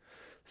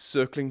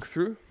 Circling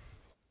through,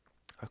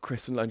 a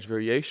crescent lunge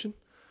variation.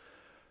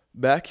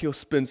 Back heel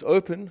spins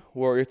open,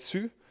 warrior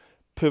 2.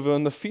 Pivot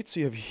on the feet so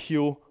you have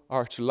heel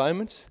arch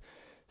alignment.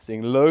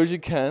 Staying low as you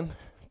can,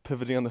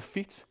 pivoting on the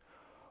feet.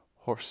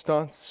 Horse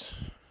stance.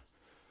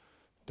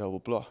 Double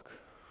block.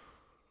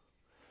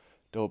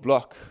 Double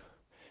block.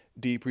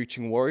 Deep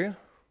reaching warrior.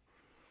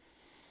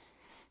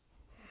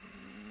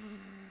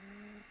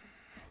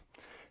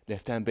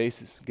 Left hand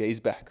bases, gaze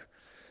back.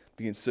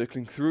 Begin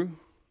circling through.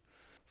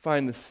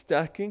 Find the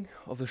stacking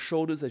of the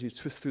shoulders as you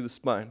twist through the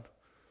spine.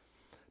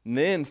 And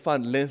then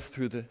find length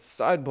through the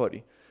side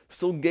body.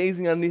 Still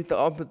gazing underneath the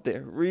armpit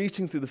there,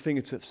 reaching through the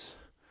fingertips.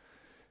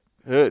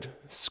 Good.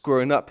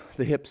 Squaring up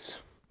the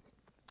hips.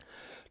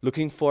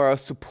 Looking for our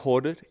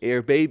supported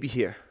air baby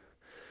here.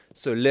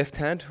 So left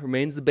hand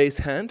remains the base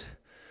hand.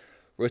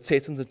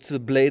 Rotates onto the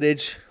blade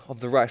edge of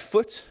the right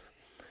foot.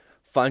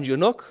 Find your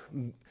nook.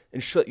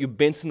 Ensure that you're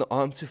bent in the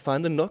arm to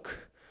find the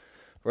nook.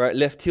 Right,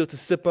 left heel to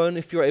sit bone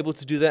if you're able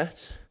to do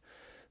that.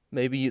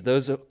 Maybe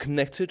those are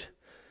connected.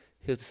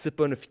 Heel to sit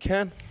bone if you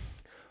can.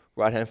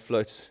 Right hand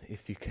floats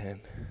if you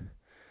can.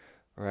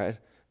 Right,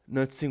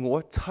 noticing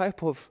what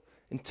type of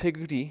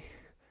integrity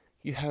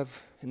you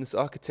have in this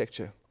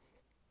architecture.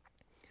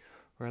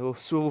 Right, a little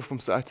swivel from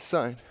side to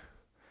side.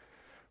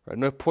 Right,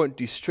 no point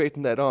do you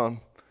straighten that arm.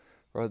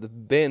 Right, the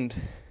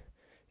bend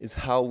is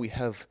how we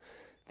have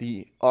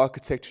the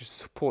architecture to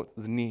support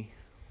the knee.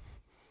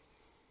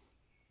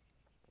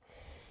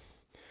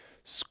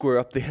 Square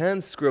up the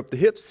hands, square up the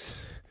hips.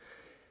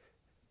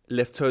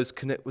 Left toes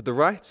connect with the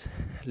right.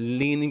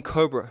 Leaning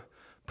cobra.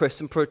 Press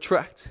and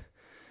protract.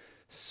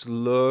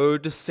 Slow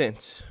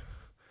descent.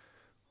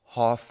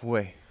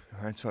 Halfway.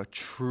 All right, so our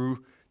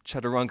true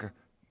chaturanga.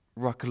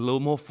 Rock a little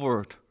more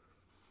forward.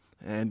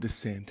 And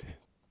descend.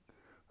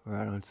 All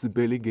right, onto the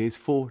belly, gaze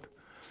forward.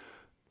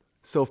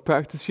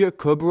 Self-practice here.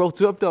 Cobra roll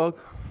to up dog.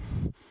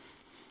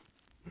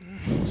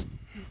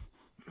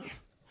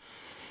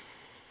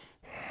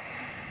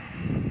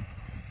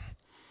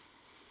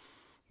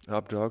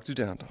 Up dog to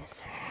down dog.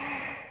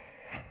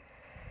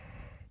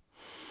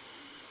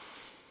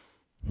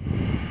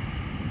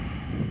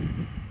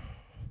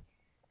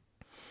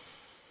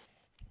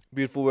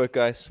 Beautiful work,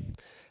 guys.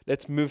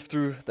 Let's move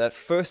through that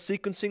first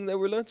sequencing that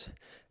we learnt,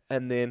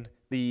 and then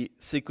the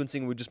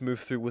sequencing we just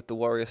moved through with the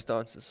warrior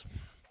stances.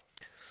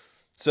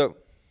 So,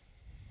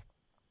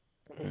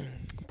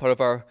 Part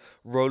of our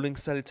rolling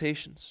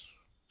salutations.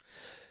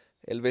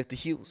 Elevate the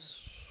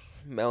heels.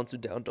 Mount to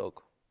down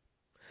dog.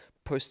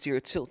 Posterior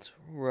tilt.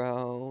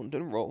 Round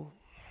and roll.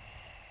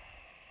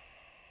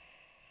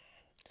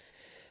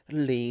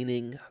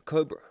 Leaning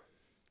cobra.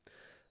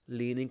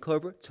 Leaning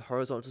cobra to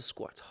horizontal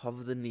squat.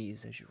 Hover the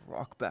knees as you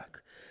rock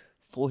back.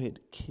 Forehead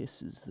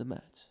kisses the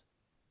mat.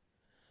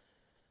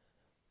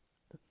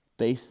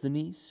 Base the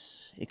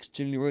knees.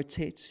 Externally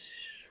rotate.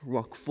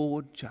 Rock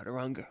forward.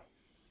 Chaturanga.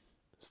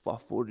 As far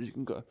forward as you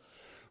can go.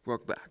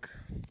 Rock back.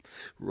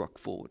 Rock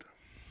forward.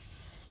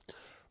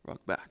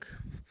 Rock back.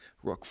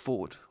 Rock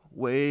forward.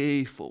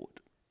 Way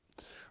forward.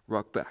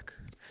 Rock back.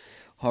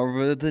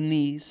 Hover the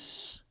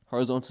knees.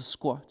 Horizontal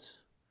squat.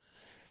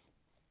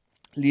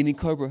 Leaning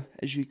cobra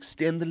as you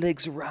extend the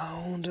legs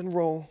around and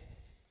roll.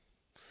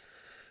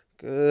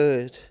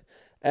 Good.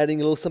 Adding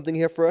a little something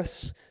here for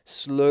us.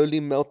 Slowly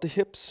melt the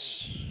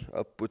hips.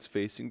 Upwards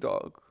facing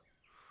dog.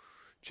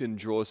 Chin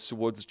draws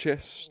towards the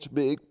chest.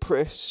 Big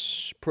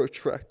press.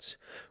 Protract.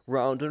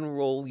 Round and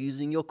roll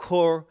using your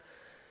core.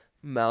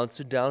 Mount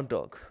to down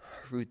dog.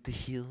 Root the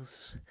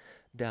heels.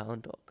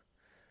 Down dog.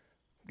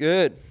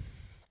 Good.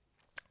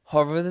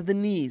 Hover the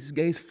knees.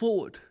 Gaze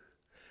forward.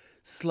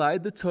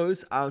 Slide the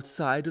toes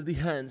outside of the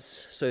hands.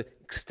 So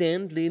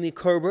extend, leaning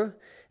cobra,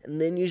 and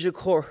then use your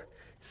core.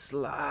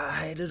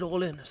 Slide it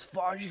all in as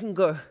far as you can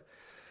go.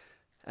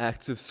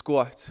 Active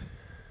squat.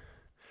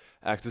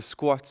 Active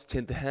squats.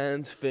 Tent the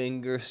hands,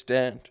 finger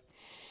stand.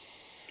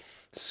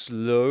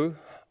 Slow,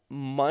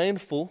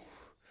 mindful,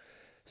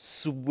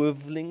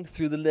 swiveling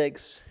through the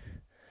legs.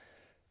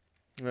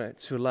 All right,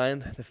 to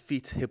align the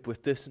feet hip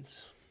width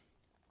distance.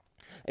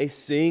 A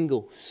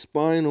single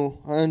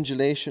spinal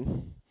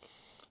undulation.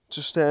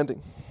 To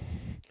standing.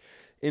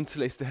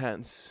 Interlace the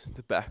hands,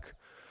 the back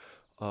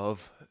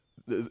of,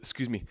 the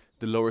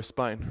lower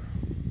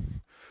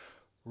spine.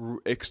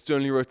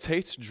 Externally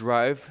rotate,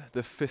 drive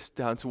the fist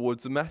down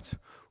towards the mat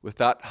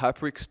without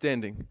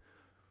hyperextending.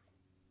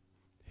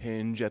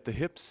 Hinge at the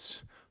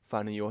hips,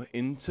 finding your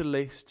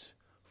interlaced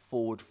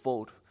forward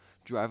fold,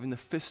 driving the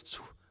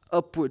fist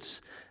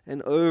upwards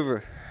and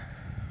over.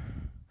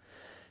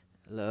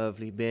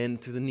 Lovely,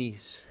 bend to the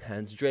knees,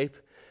 hands drape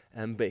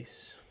and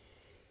base.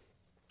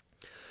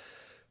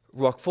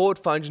 Rock forward,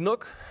 find your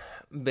nook,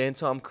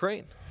 bent arm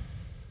crane.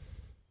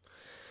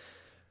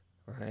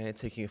 Alright,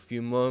 taking a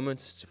few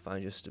moments to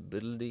find your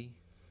stability.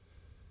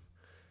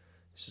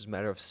 It's just a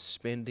matter of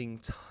spending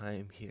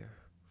time here.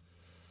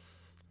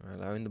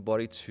 Allowing the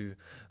body to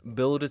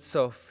build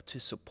itself to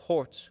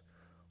support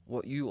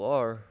what you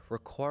are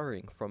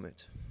requiring from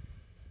it.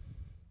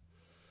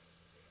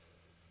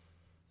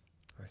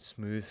 Alright,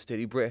 smooth,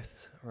 steady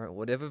breath. Alright,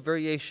 whatever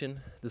variation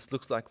this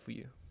looks like for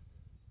you.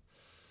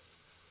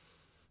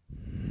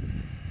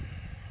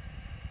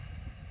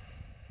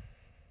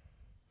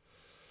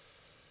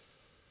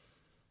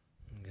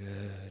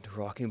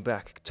 Rocking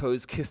back,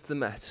 toes kiss the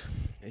mat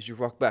as you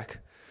rock back.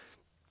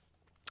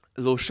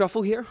 A little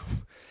shuffle here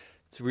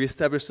to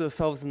reestablish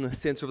ourselves in the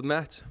center of the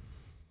mat.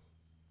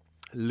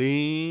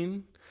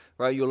 Lean,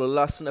 right? Your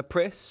Lalasana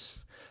press.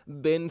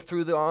 Bend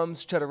through the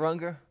arms,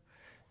 chaturanga.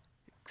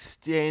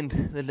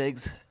 Extend the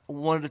legs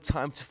one at a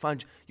time to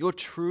find your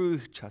true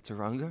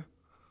chaturanga.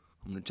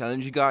 I'm going to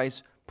challenge you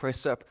guys.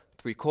 Press up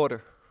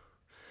 3/4.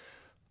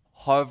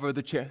 Hover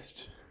the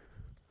chest.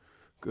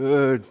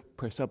 Good.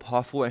 Press up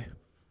halfway.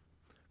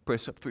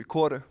 Press up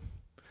 3/4.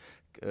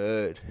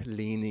 Good.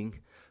 Leaning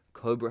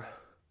cobra.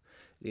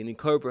 Leaning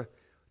cobra.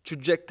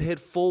 Traject the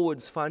head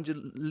forwards. Find your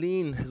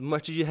lean as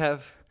much as you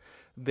have.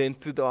 Bend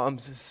through the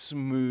arms.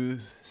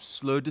 Smooth.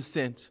 Slow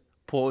descent.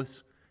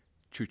 Pause.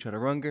 True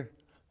chaturanga.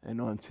 And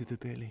onto the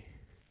belly.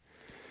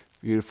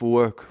 Beautiful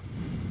work.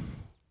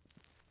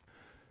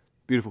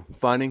 Beautiful.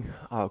 Finding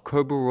our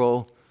cobra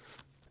roll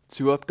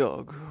to up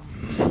dog.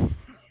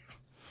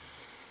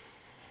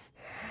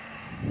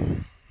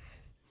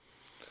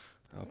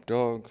 Up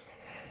dog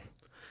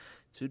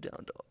to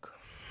down dog.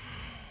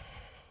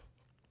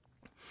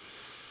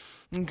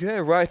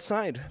 Okay, right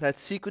side. That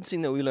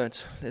sequencing that we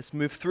learned. Let's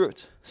move through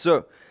it.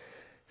 So,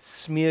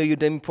 smear your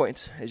demi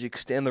point as you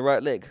extend the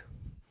right leg.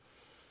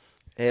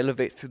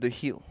 Elevate through the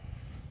heel.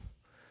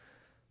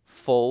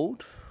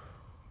 Fold.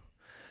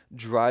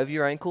 Drive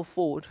your ankle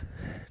forward.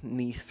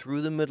 Knee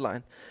through the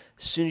midline.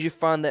 As soon as you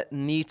find that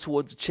knee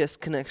towards the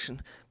chest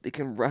connection,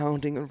 begin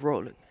rounding and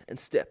rolling and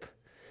step.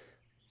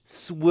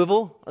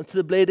 Swivel onto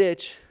the blade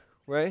edge,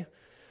 right?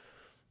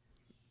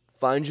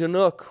 Find your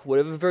nook,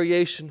 whatever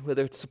variation,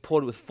 whether it's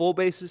supported with 4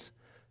 bases,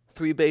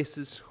 3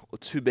 bases, or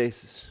 2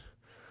 bases.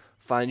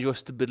 Find your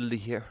stability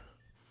here.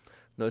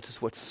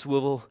 Notice what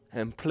swivel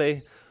and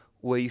play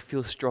where you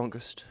feel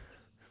strongest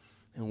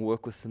and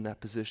work within that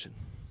position.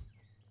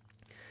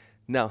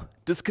 Now,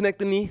 disconnect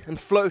the knee and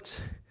float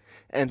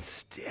and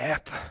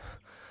step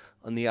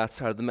on the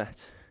outside of the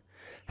mat.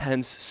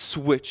 Hands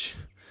switch.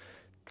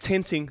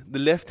 Tenting the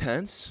left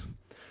hands,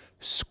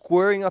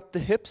 squaring up the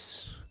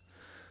hips,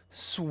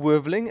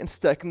 swiveling and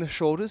stacking the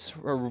shoulders,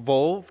 a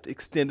revolved,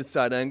 extended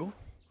side angle.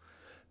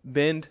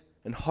 Bend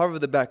and hover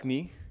the back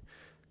knee.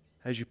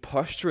 As you're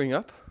posturing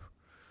up,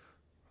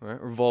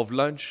 right, revolve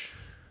lunge,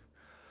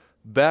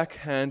 back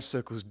hand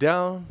circles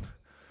down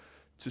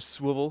to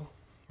swivel,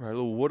 right, a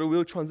little water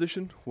wheel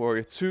transition,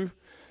 warrior two.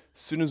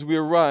 As soon as we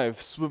arrive,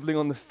 swiveling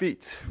on the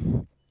feet,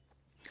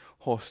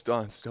 horse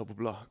stance, double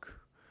block,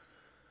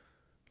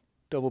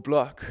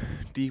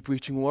 deep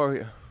reaching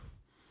warrior.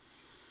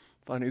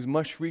 Find as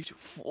much reach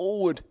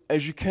forward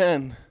as you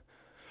can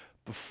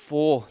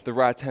before the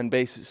right hand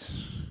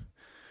bases.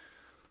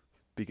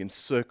 Begin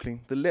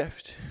circling the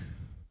left,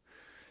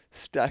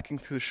 stacking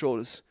through the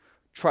shoulders,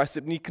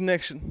 tricep knee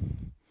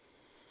connection.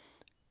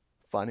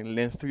 Finding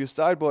length through your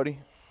side body.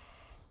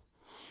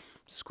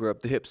 Square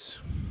up the hips.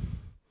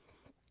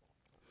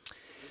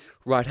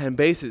 Right hand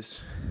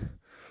bases,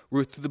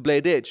 root through the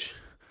blade edge.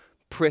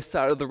 Press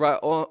out of the right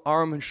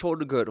arm and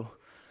shoulder girdle.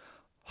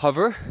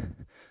 Hover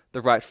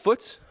the right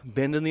foot,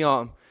 bend in the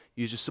arm.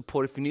 Use your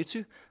support if you need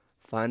to.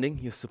 Finding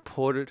your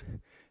supported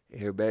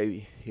air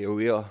baby. Here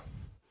we are.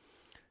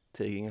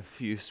 Taking a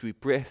few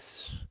sweet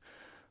breaths,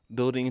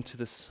 building into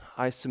this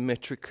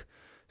isometric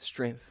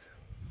strength.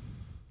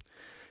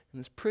 In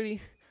this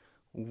pretty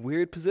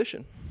weird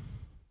position.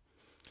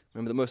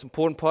 Remember, the most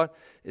important part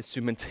is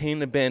to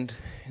maintain a bend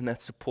in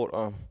that support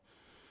arm.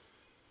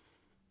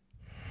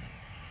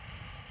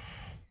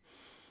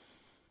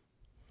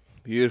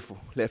 Beautiful.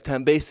 Left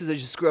hand bases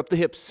as you screw up the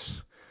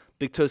hips.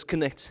 Big toes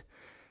connect.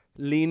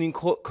 Leaning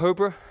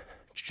cobra.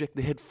 Traject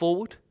the head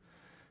forward.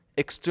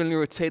 Externally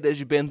rotate as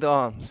you bend the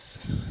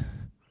arms.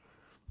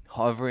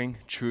 Hovering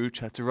true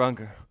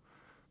chaturanga.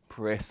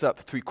 Press up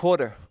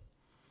 3/4.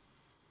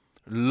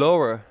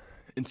 Lower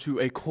into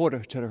a quarter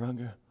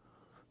chaturanga.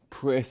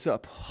 Press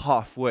up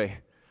halfway.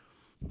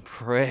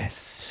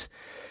 Press.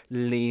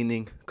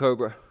 Leaning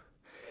cobra.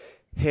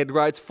 Head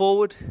rides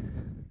forward.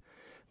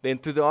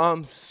 Bend through the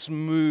arms.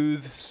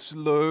 Smooth,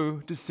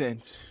 slow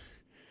descent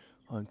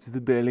onto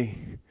the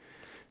belly.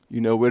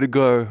 You know where to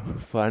go.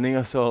 Finding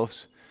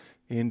ourselves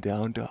in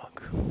down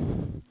dog.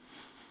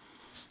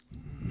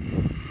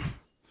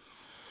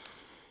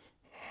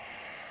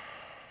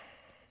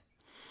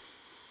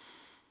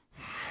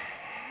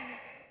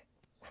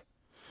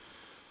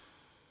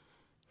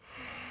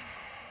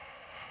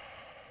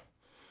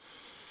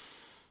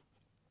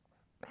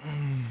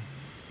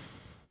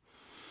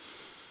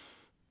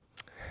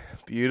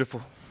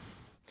 Beautiful.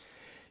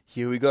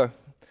 Here we go.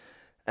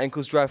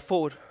 Ankles drive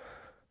forward.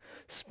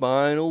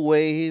 Spinal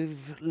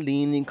wave,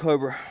 leaning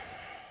cobra.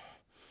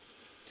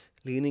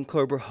 Leaning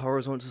cobra,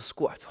 horizontal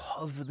squat.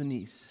 Hover the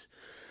knees.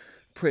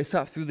 Press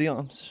up through the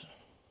arms.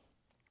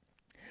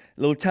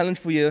 A little challenge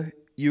for you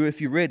if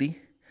you're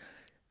ready.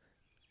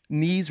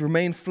 Knees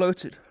remain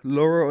floated.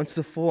 Lower onto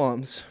the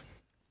forearms.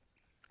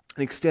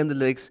 And extend the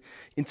legs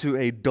into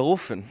a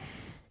dolphin.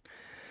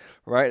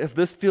 Right? If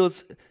this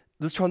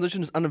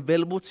transition is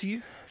unavailable to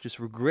you, just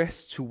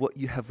regress to what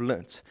you have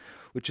learnt,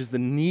 which is the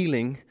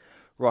kneeling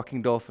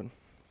rocking dolphin.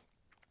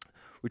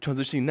 We're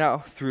transitioning now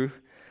through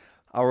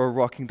our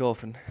rocking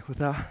dolphin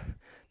without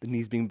the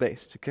knees being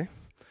based, okay?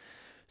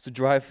 So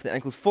drive the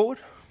ankles forward,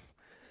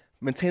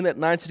 maintain that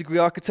 90-degree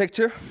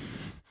architecture.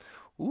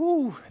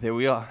 Ooh, there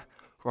we are.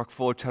 Rock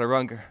forward,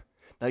 chaturanga.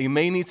 Now you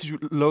may need to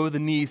lower the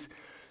knees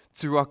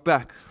to rock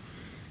back.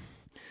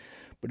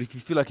 But if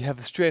you feel like you have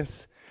the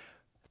strength,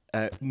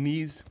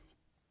 knees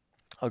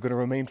are going to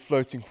remain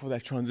floating for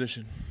that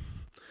transition.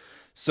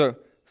 So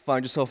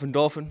find yourself in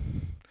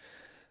dolphin.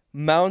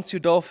 Mount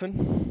your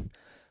dolphin.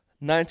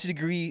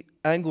 90-degree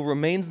angle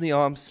remains in the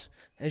arms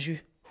as you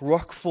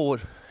rock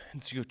forward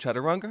into your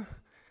chaturanga.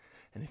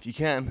 And if you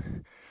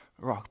can,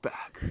 rock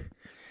back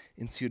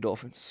into your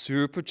dolphin.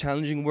 Super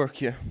challenging work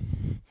here.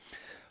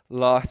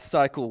 Last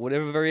cycle,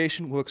 whatever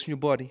variation works in your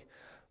body.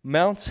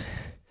 Mount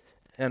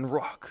and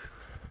rock.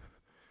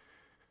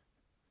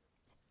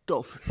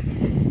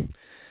 Dolphin.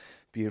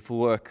 Beautiful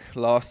work.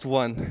 Last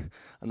one.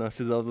 I know I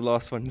said that was the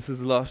last one. This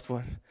is the last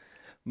one.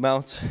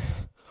 Mount,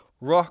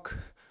 rock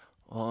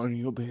on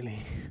your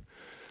belly.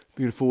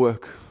 Beautiful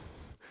work.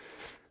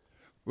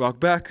 Rock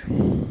back.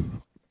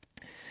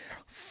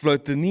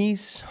 Float the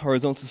knees.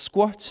 Horizontal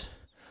squat.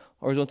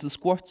 Horizontal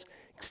squat.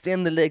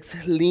 Extend the legs.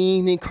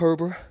 Leaning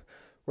cobra.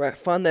 Right.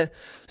 Find that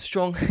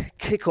strong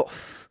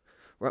kickoff.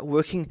 Right.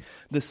 Working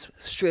this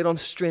straight arm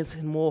strength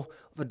in more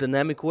of a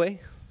dynamic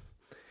way.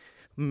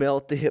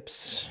 Melt the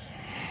hips.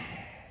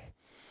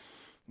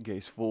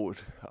 Gaze forward,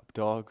 up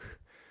dog,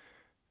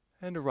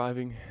 and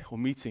arriving or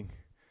meeting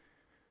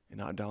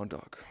in our down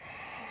dog.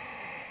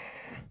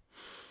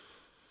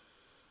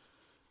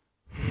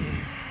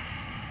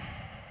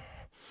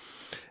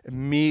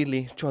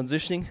 Immediately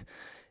transitioning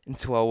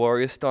into our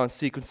warrior stance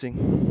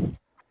sequencing.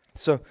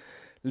 So,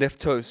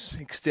 left toes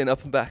extend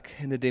up and back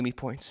in a demi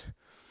point.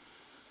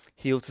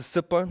 Heel to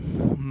sit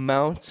bone,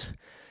 mount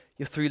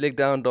your 3-leg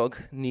down dog,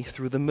 knee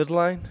through the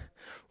midline,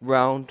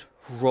 round,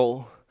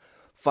 roll.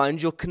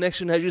 Find your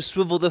connection as you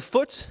swivel the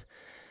foot,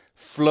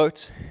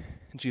 float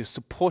into your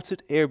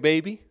supported air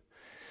baby.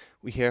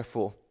 We're here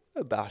for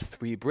about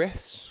 3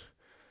 breaths.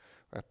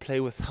 Right, play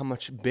with how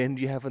much bend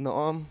you have in the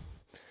arm,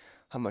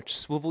 how much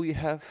swivel you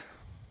have.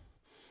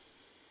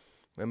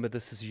 Remember,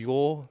 this is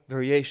your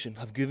variation.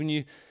 I've given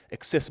you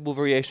accessible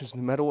variations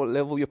no matter what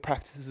level your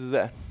practice is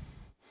at.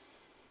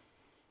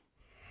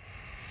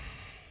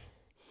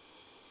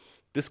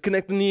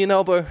 Disconnect the knee and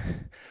elbow.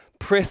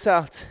 Press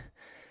out.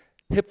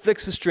 Hip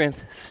flexor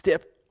strength.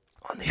 Step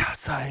on the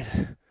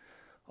outside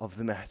of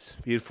the mat.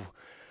 Beautiful.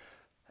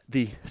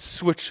 The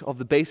switch of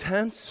the base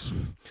hands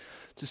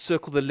to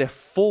circle the left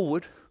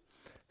forward.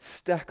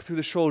 Stack through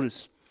the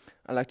shoulders.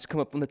 I like to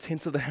come up on the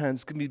tenth of the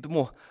hands. Give me a bit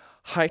more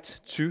height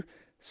to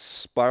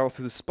spiral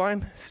through the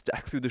spine.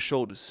 Stack through the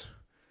shoulders.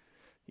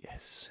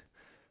 Yes.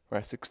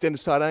 Right, so extended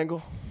side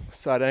angle.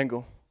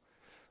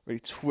 Ready,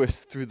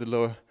 twist through the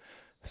lower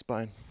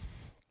spine.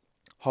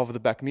 Hover the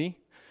back knee.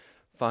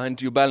 Find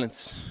your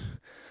balance.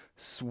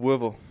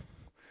 Swivel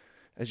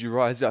as you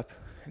rise up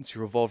into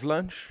your revolved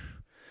lunge.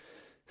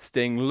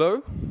 Staying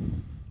low.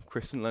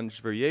 Crescent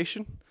lunge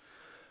variation.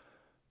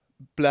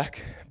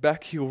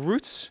 Back heel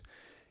roots.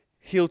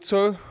 Heel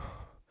toe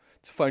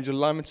to find your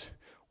alignment.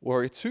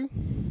 Warrior 2.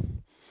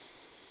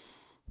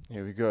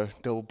 Here we go.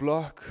 Double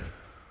block.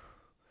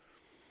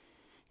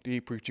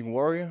 Deep reaching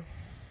warrior.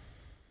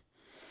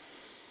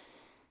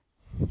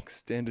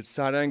 Extended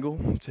side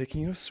angle.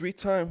 Taking your sweet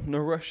time. No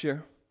rush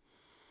here.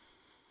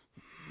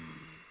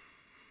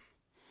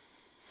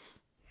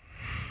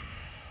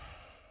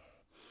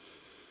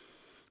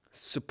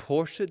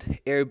 Supported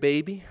air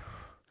baby.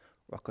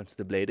 Rock onto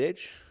the blade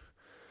edge.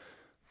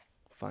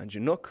 Find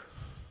your nook.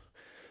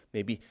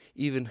 Maybe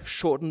even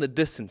shorten the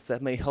distance.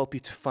 That may help you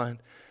to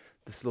find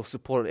this little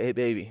supported air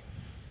baby.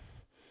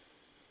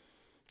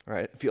 All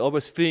right, if your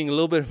elbow's feeling a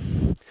little bit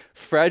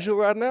fragile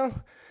right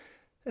now,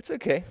 that's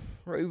okay.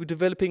 Right, we're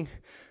developing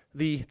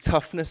the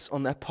toughness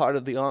on that part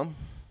of the arm.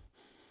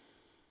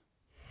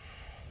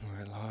 All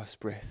right, last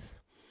breath.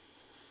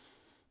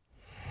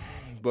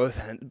 Both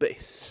hand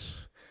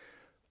base.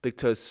 Big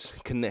toes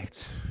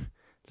connect.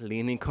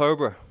 Leaning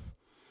cobra.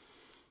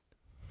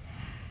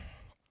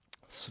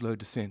 Slow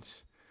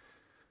descent.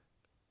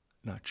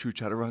 Now true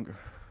chaturanga.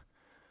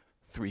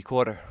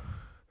 3/4.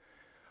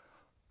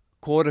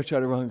 Quarter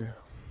chaturanga.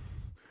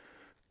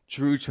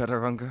 True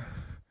chaturanga.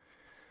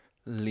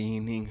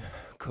 Leaning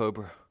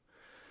cobra.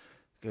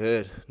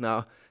 Good.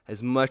 Now,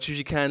 as much as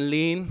you can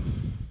lean.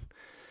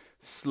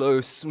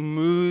 Slow,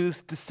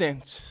 smooth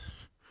descent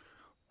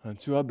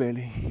onto our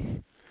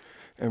belly.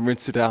 And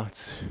rinse it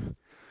out.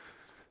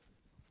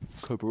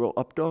 Cobra roll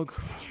up dog.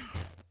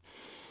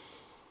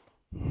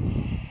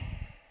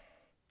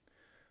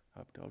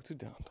 Up dog to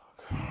down dog.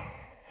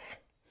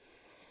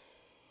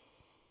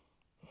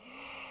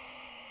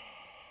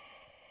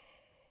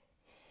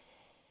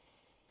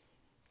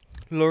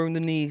 Lowering the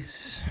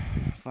knees,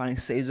 finding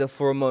Seiza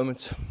for a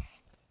moment.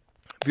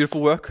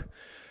 Beautiful work.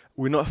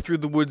 We're not through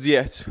the woods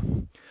yet.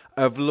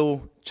 I have a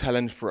little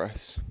challenge for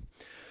us.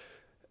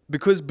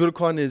 Because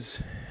Budokon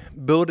is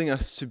building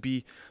us to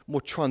be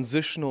more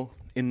transitional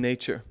in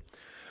nature,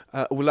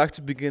 we'd like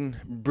to begin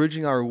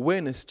bridging our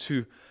awareness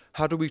to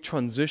how do we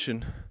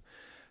transition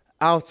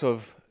out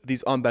of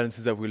these arm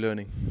balances that we're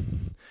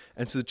learning.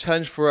 And so the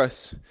challenge for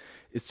us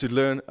is to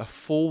learn a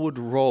forward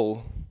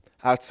roll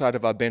outside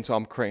of our bent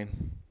arm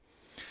crane.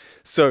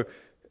 So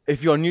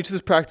if you're new to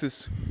this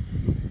practice,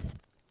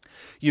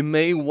 you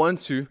may want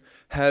to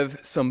have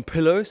some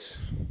pillows,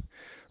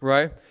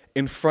 right,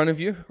 in front of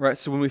you, right?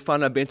 So when we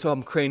find our bent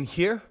arm crane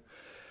here,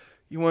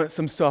 you want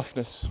some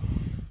softness.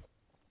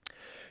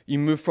 You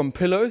move from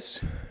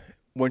pillows.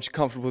 Once you're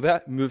comfortable with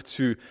that, move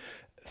to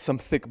some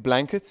thick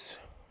blankets.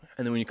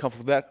 And then when you're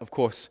comfortable with that, of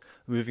course,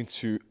 moving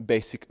to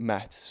basic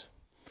mats.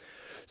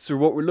 So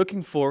what we're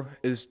looking for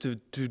is to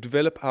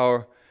develop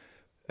our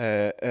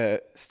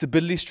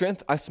stability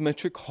strength,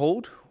 isometric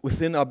hold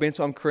within our bent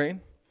arm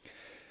crane.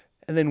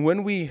 And then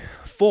when we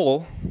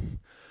fall,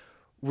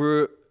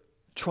 we're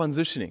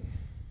transitioning.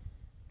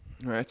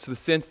 All right, so the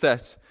sense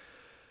that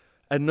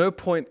at no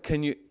point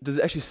does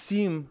it actually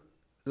seem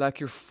like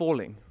you're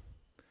falling,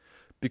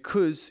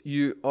 because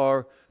you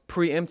are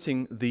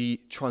preempting the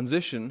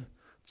transition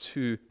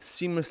to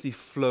seamlessly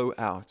flow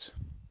out.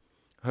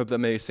 I hope that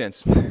made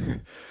sense.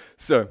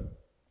 So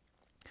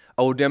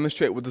I will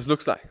demonstrate what this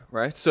looks like,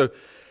 right? So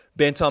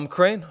bent arm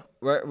crane,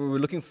 right? We're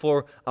looking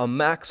for our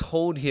max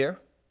hold here.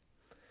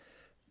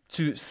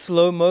 To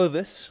slow-mo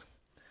this,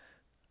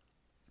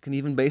 you can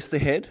even base the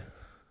head,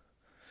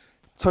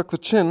 tuck the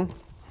chin,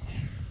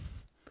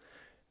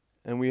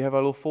 and we have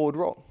our little forward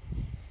roll.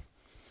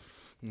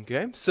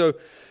 Okay, so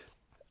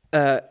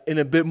in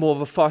a bit more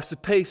of a faster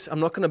pace, I'm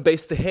not going to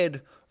base the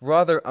head,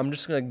 rather I'm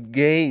just going to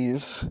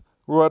gaze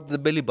right at the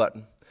belly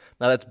button.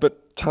 Now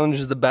that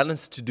challenges the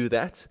balance to do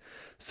that,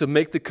 so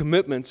make the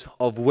commitment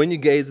of when you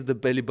gaze at the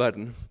belly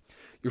button,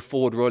 you're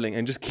forward rolling,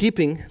 and just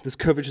keeping this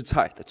curvature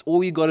tight. That's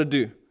all you got to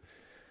do.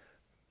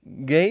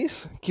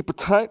 Gaze, keep it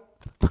tight.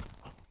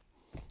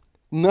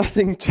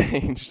 Nothing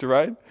changed,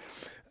 right?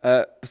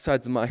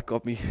 Besides the mic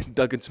got me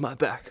dug into my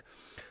back.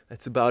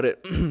 That's about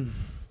it.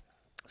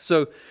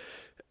 So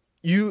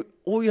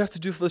all you have to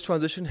do for this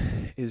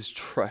transition is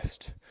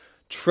trust.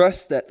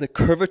 Trust that the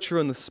curvature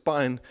in the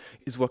spine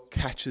is what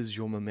catches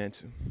your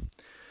momentum.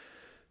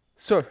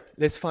 So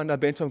let's find our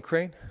bent arm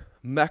crane.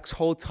 Max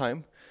hold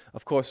time.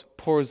 Of course,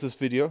 pause this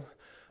video.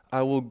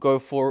 I will go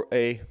for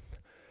a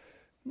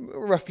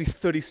roughly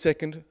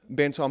 30-second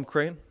bent arm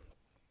crane.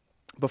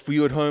 But for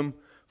you at home,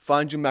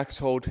 find your max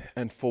hold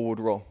and forward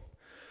roll.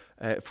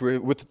 If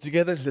we're with it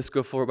together, let's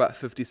go for about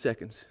 50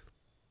 seconds.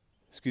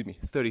 Excuse me,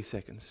 30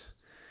 seconds.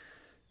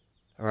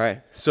 All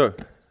right, so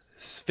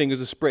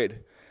fingers are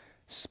spread.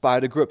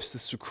 Spider grips.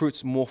 This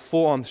recruits more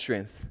forearm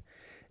strength.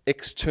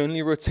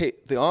 Externally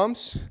rotate the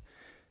arms.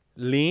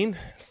 Lean,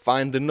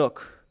 find the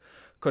nook.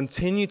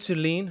 Continue to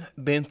lean,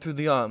 bend through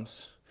the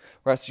arms.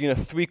 Right, so you're in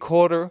a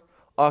 3/4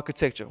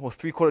 architecture or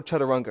 3/4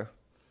 chaturanga.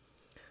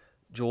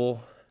 Jaw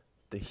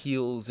the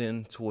heels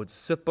in towards the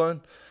sit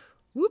bone.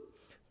 Whoop.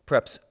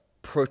 Perhaps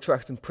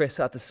protract and press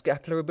out the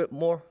scapula a bit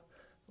more.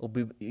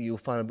 You'll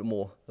find a bit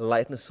more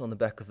lightness on the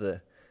back of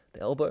the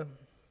elbow.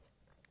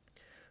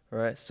 All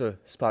right, so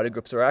spider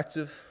grips are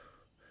active.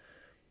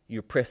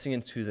 You're pressing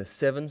into the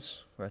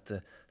sevens, right,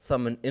 the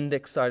thumb and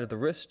index side of the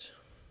wrist.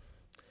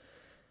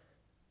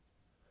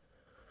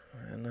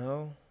 And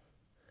now,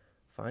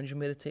 find your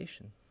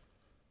meditation.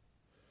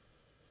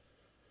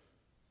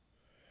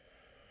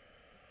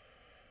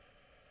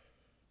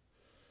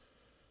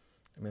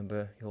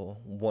 Remember, your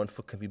one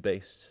foot can be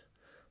based,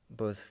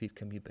 both feet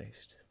can be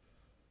based.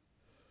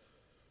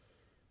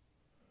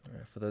 All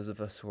right, for those of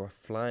us who are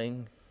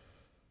flying,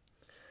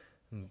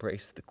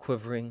 embrace the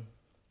quivering.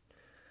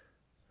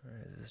 All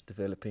right, this is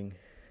developing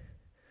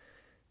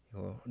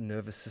your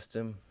nervous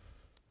system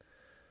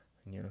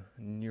and your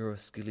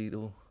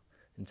neuroskeletal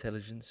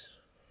intelligence.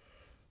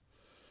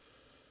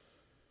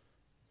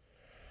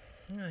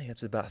 Yeah,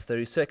 it's about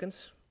 30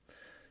 seconds.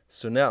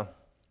 So now,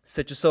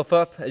 set yourself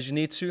up as you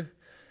need to.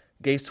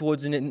 Gaze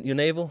towards your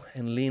navel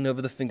and lean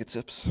over the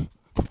fingertips.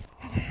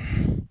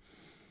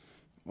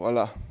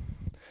 Voila.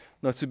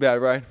 Not too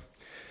bad, right?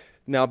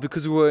 Now,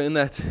 because we were in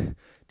that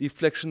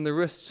deflection of the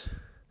wrist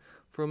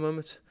for a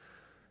moment,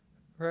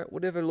 right,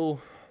 whatever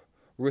little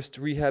wrist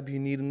rehab you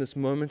need in this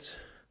moment,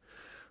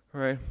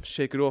 right,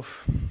 shake it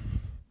off.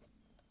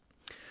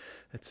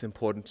 It's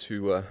important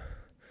to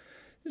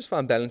just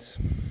find balance.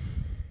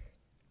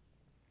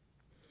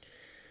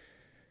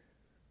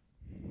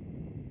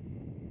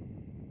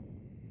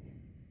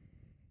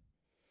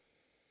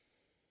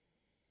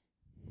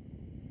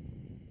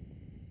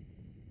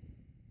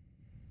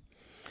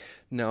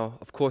 Now,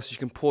 of course, you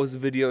can pause the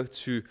video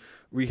to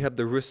rehab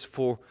the wrist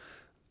for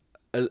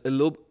a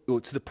little,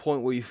 or to the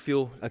point where you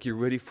feel like you're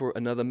ready for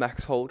another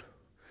max hold.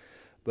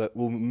 But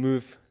we'll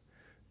move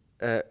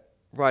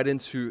right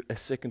into a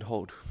second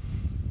hold.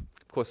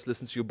 Of course,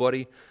 listen to your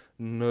body,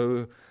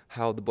 know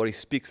how the body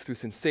speaks through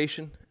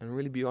sensation, and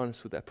really be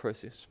honest with that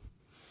process.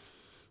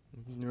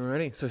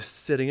 Alrighty, so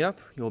setting up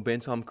your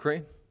bent arm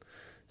crane,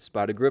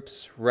 spider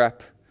grips,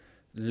 wrap,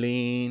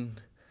 lean,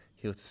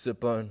 heel to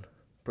sit bone,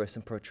 press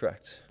and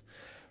protract.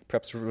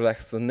 Perhaps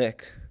relax the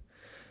neck.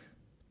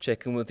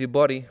 Check in with your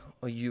body.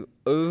 Are you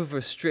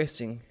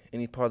overstressing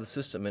any part of the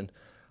system? And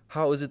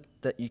how is it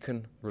that you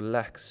can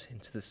relax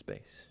into this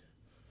space?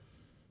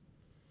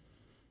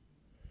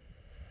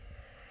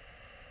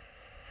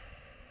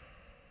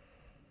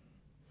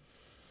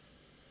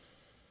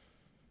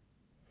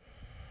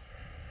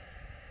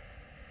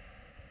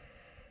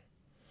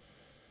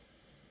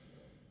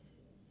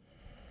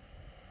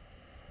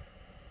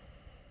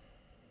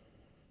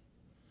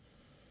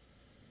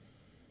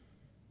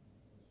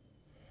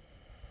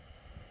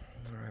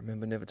 All right,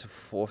 remember never to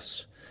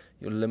force.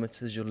 Your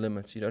limit is your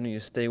limit. You don't need to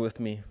stay with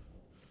me.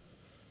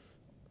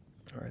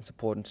 All right, it's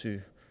important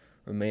to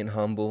remain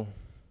humble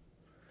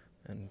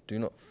and do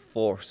not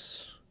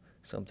force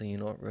something you're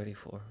not ready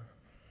for.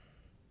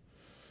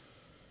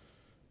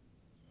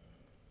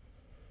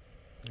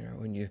 All right,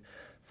 when you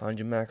find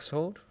your max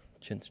hold,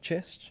 chin to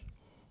chest,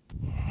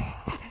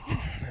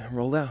 and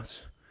roll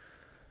out.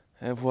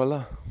 And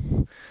voila.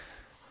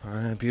 All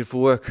right,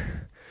 beautiful work.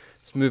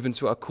 Let's move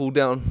into our cool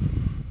down.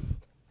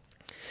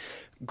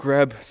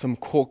 Grab some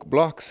cork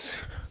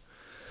blocks.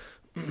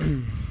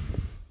 We're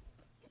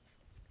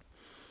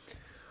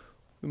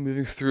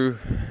moving through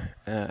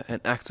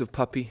an active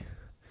puppy.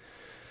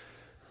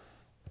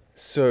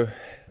 So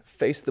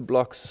face the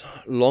blocks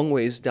long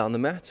ways down the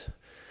mat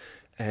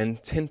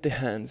and tent the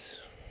hands.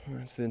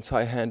 Right, so the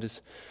entire hand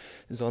is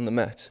on the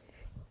mat.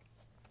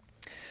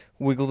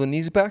 Wiggle the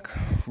knees back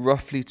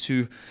roughly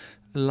to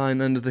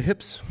line under the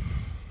hips.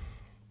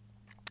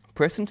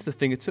 Press into the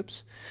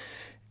fingertips.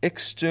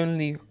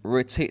 Externally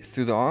rotate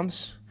through the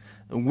arms,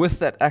 and with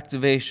that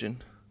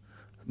activation,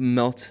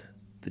 melt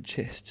the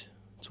chest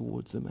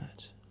towards the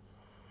mat.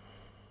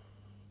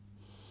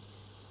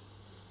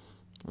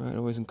 Right,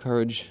 always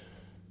encourage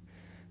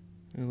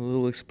a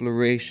little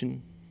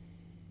exploration.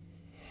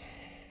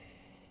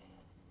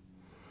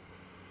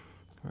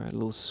 Right,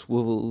 little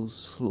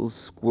swivels, little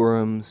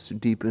squirms to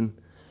deepen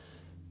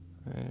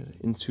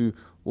into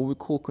what we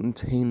call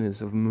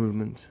containers of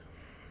movement.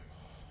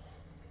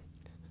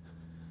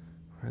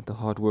 Right, the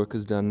hard work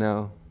is done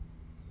now.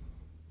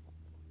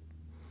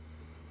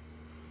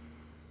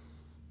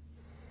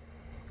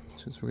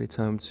 So it's really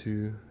time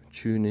to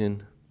tune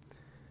in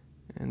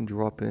and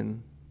drop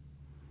in.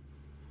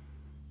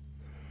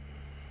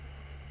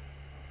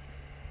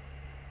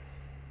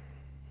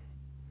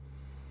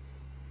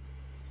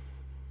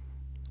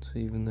 So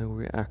even though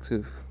we're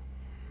active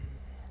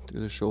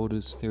through the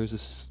shoulders, there is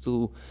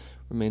still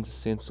remains a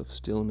sense of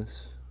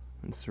stillness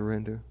and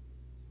surrender.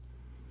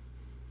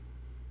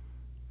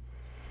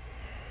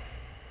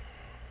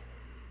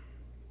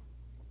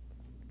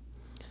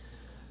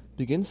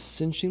 Begin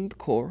cinching the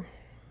core,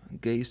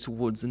 gaze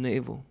towards the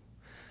navel.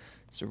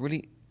 So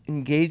really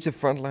engage the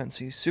front line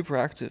so you're super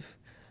active.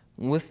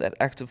 And with that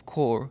active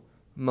core,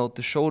 melt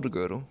the shoulder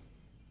girdle.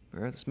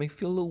 Alright, this may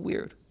feel a little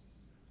weird.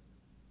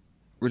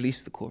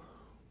 Release the core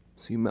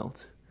so you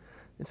melt.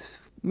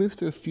 It's move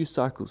through a few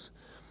cycles,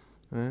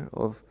 right,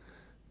 of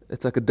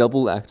it's like a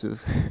double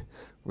active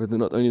where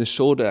not only the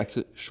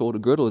shoulder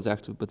girdle is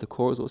active, but the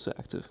core is also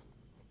active.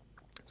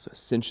 So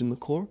cinch in the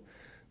core.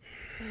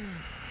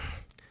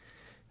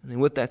 And then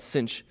with that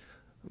cinch,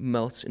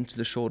 melt into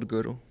the shoulder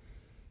girdle.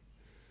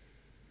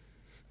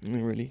 And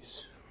then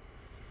release.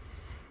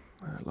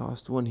 Alright,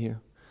 last one here.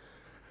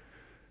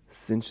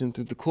 Cinch in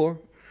through the core.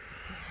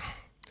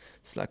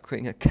 It's like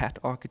creating a cat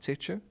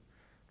architecture,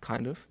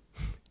 kind of.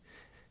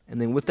 And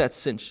then with that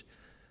cinch,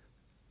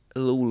 a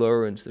little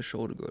lower into the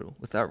shoulder girdle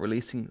without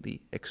releasing the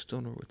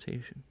external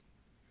rotation.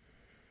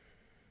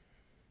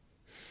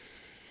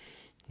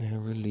 Now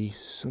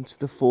release onto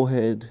the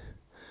forehead.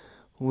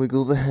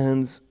 Wiggle the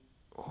hands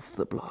off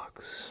the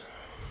blocks.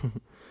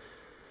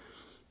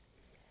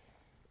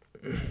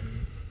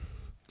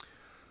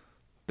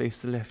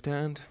 Base the left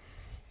hand.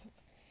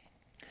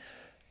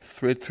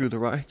 Thread through the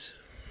right.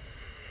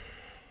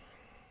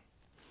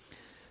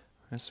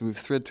 So we've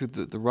thread through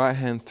the right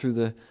hand through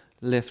the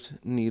left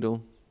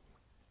needle.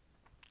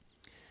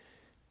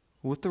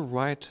 With the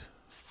right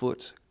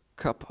foot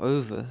cup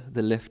over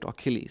the left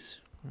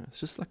Achilles. It's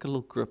just like a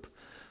little grip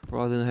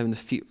rather than having the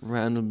feet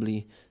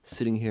randomly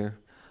sitting here.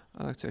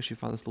 I like to actually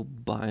find this little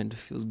bind. It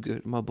feels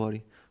good in my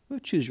body.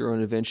 Choose your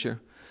own adventure.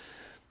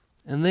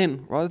 And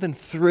then rather than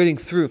threading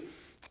through,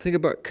 think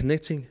about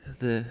connecting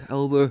the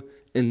elbow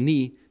and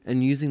knee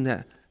and using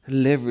that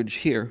leverage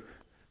here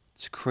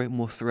to create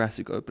more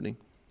thoracic opening.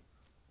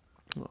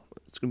 Well,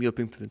 it's going to be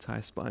opening through the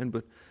entire spine,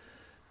 but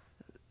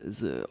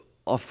there's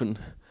often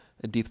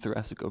a deep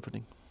thoracic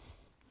opening.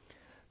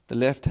 The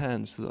left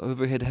hands, the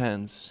overhead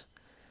hands,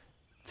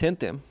 tent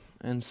them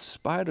and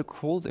spider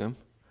crawl them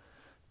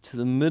to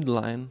the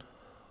midline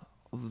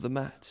of the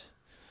mat.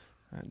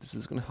 Right, this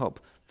is going to help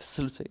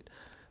facilitate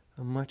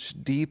a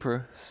much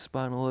deeper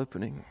spinal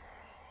opening.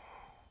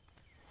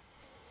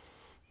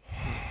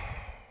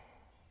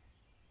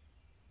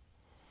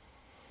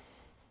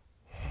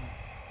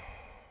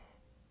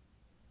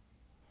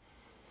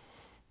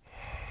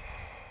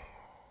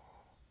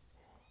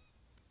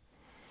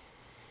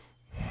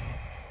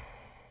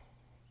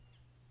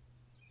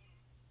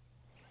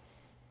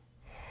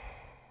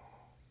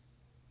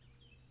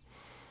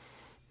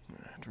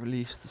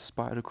 Release the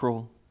spider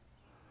crawl.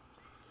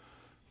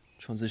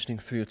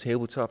 Transitioning through your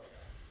tabletop.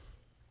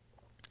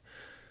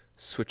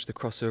 Switch the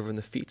crossover in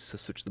the feet, so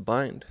switch the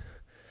bind.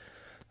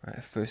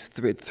 Alright, first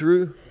thread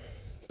through,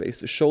 base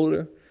the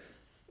shoulder,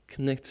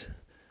 connect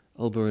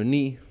elbow and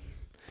knee,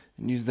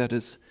 and use that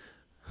as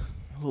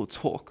a little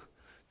torque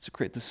to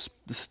create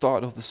the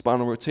start of the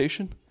spinal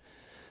rotation.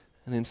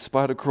 And then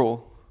spider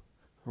crawl,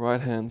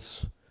 right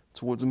hands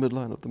towards the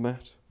midline of the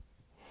mat.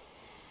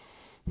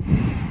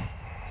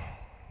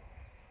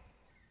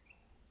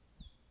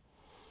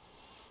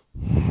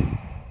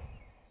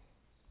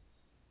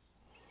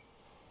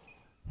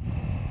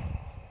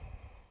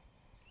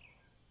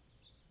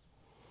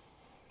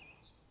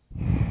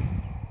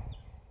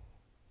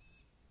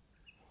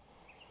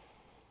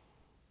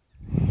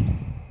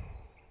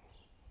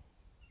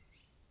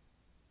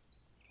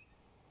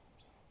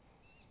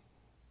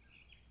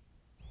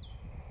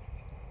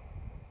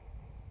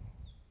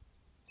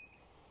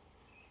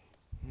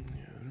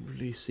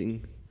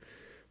 Releasing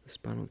the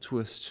spinal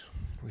twist,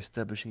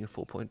 reestablishing a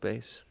 4-point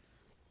base.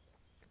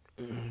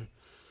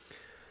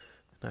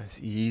 Nice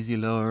easy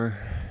lower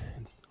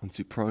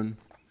onto prone.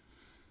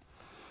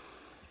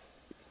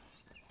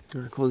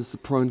 I call this the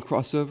prone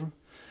crossover.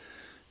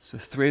 So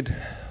thread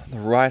the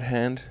right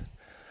hand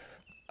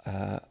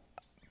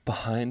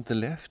behind the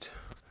left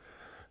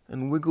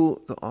and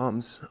wiggle the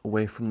arms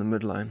away from the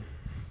midline.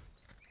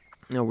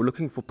 Now we're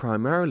looking for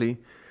primarily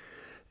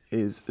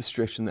is a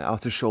stretch in the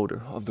outer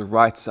shoulder of the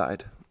right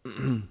side.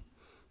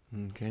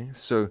 Okay,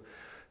 so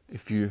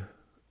if you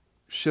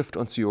shift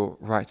onto your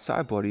right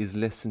side body, is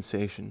less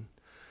sensation.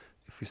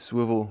 If you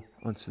swivel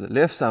onto the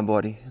left side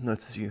body,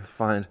 notice you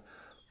find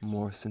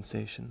more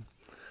sensation.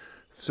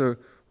 So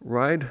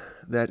ride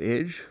that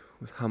edge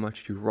with how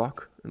much you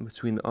rock in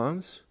between the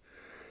arms.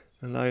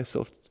 Allow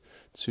yourself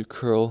to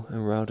curl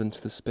and round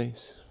into the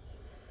space.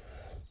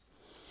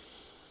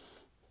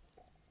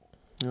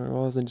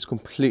 Rather than just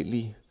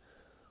completely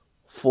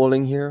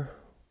falling here,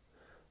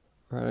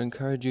 right, I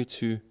encourage you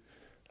to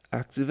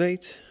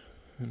activate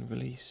and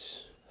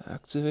release,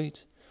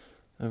 activate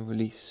and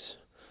release.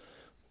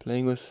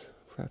 Playing with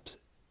perhaps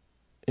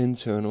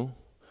internal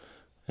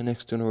and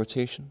external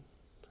rotation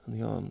on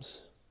the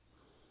arms.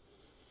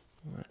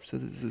 Alright, so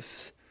there's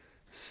this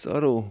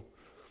subtle,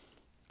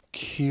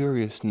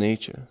 curious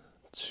nature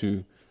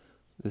to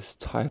this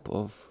type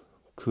of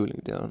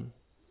cooling down.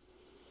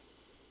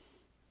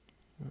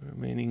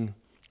 Remaining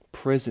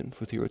present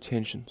with your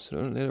attention, so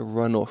don't let it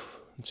run off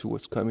into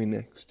what's coming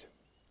next.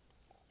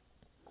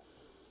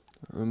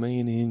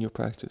 Remain in your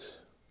practice.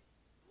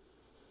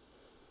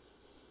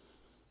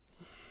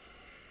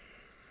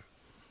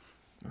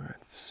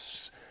 Alright,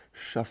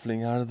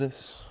 shuffling out of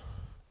this,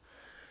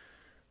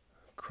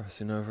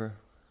 crossing over.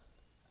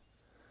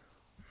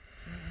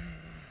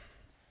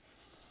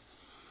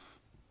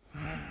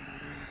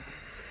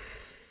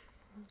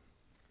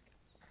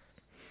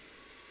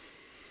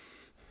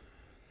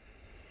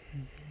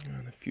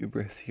 And a few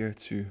breaths here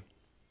to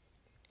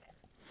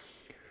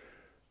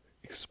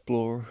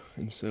explore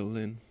and settle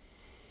in.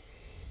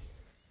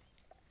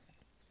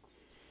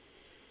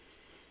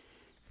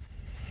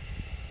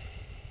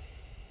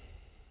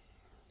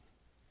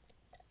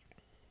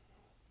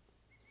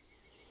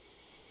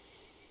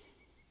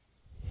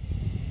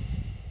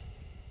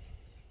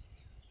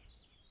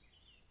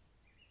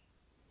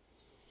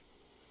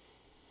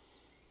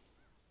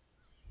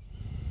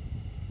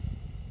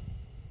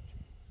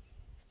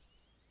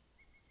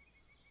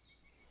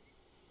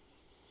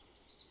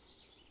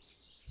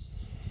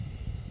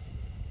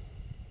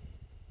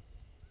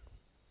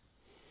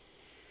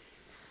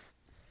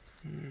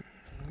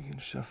 Again,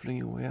 shuffling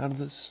your way out of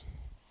this.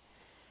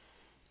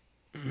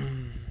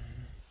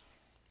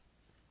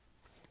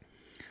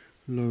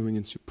 Lowering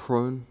into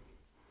prone.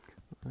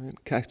 Right,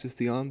 cactus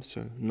the arms,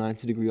 so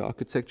 90-degree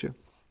architecture.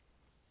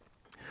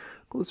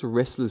 Call this a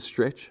wrestler's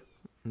stretch.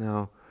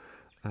 Now,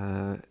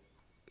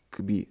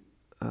 could be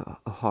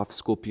a half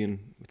scorpion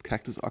with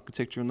cactus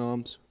architecture in the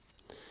arms.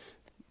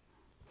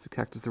 So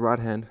cactus the right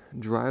hand,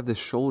 drive the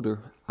shoulder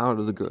out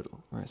of the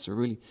girdle. Right, so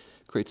really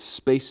create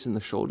space in the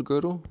shoulder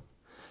girdle,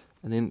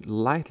 and then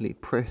lightly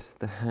press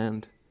the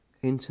hand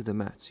into the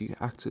mat so you're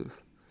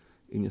active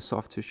in your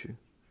soft tissue.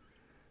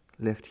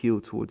 Left heel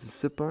towards the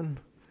sit bone.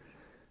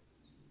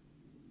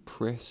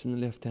 Press and the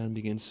left hand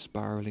begins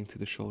spiraling to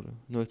the shoulder.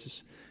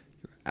 Notice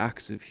you're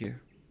active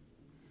here.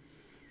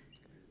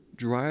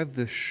 Drive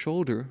the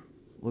shoulder,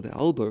 or the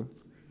elbow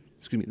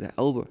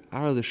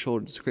out of the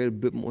shoulder to create a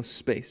bit more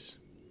space.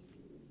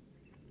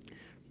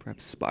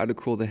 Perhaps spider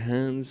crawl the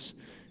hands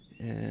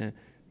a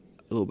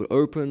little bit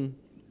open,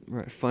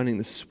 right, finding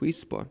the sweet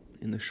spot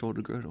in the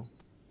shoulder girdle.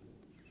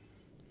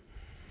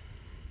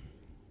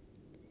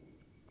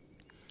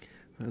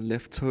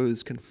 Left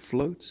toes can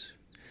float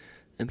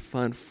and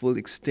find full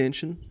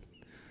extension,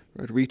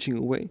 right, reaching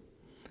away.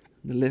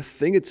 The left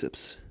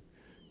fingertips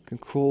can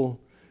crawl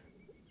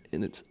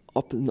in the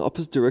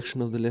opposite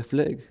direction of the left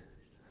leg,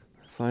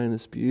 finding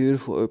this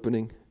beautiful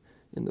opening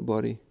in the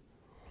body.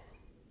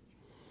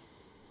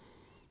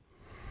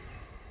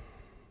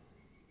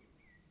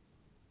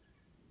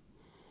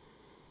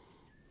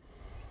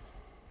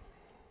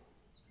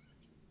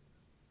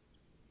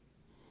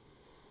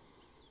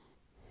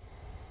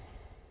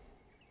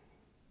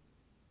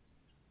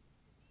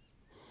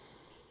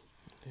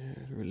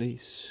 And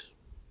release.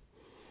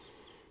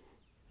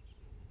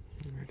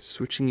 Right,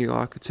 switching your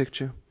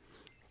architecture,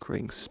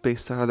 creating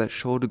space out of that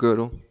shoulder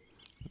girdle,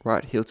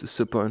 right heel to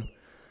sit bone,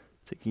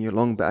 taking your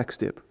long back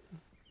step.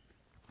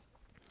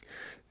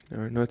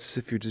 Now notice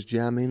if you're just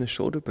jamming the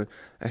shoulder, but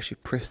actually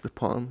press the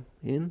palm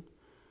in.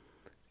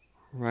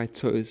 Right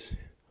toes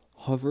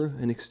hover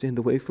and extend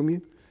away from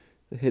you.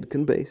 The head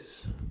can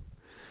base.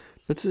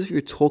 Notice if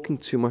you're talking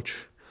too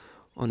much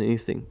on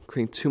anything,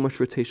 creating too much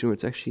rotation where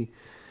it's actually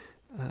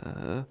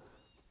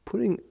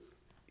putting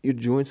your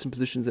joints in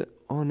positions that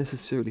aren't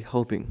necessarily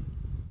helping.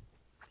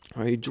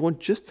 All right, you want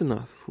just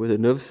enough where the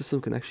nervous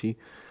system can actually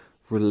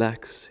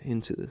relax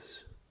into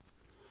this.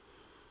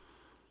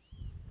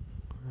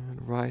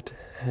 And right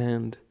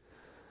hand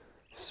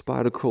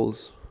spider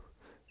crawls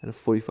at a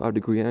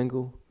 45-degree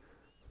angle,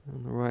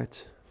 and the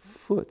right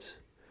foot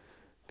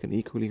can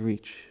equally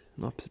reach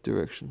in opposite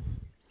direction.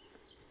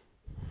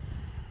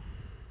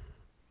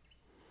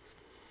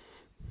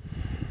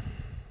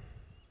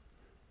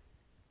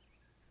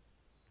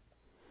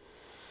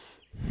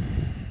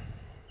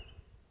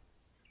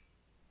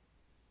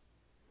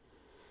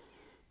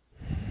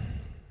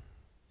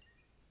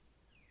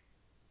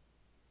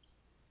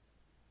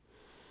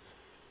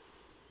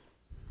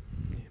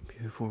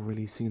 Beautiful,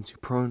 releasing into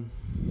prone.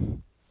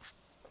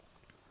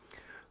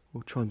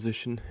 We'll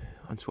transition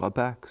onto our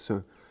back,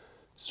 so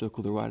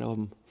circle the right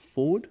arm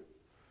forward,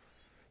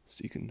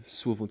 so you can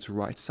swivel to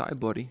right side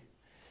body.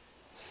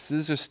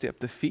 Scissor step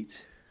the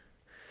feet,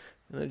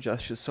 and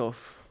adjust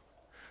yourself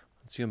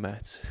onto your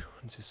mat,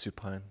 onto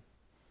supine.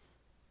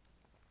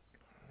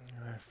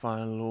 Alright,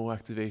 final little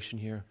activation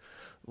here.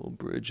 A little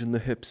bridge in the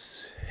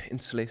hips,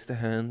 interlace the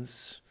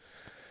hands,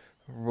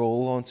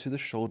 roll onto the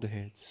shoulder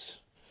heads.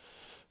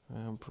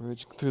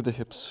 Bridging through the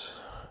hips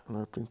and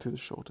opening through the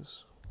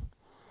shoulders.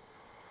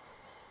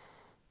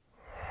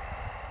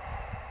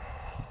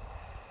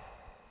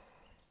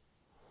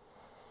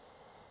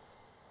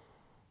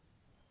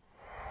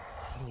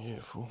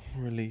 Beautiful.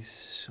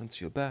 Release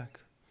onto your back.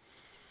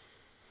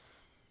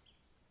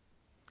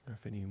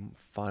 If any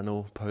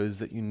final pose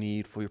that you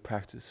need for your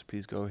practice,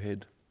 please go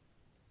ahead.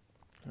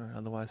 Alright,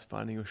 otherwise,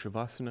 finding your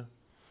Shavasana.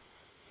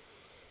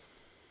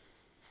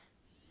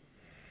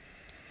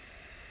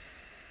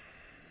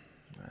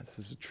 Alright, this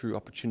is a true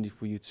opportunity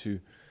for you to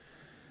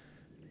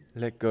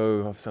let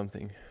go of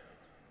something.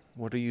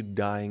 What are you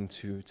dying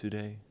to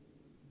today?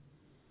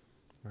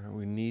 Alright,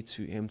 we need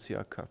to empty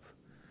our cup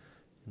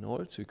in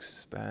order to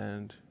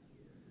expand,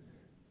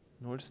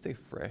 in order to stay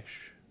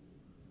fresh.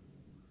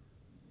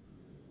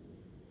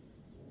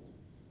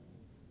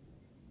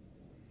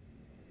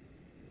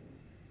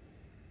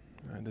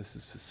 And this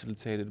is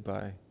facilitated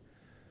by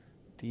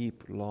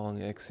deep,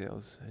 long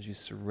exhales as you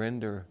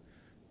surrender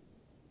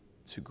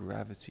to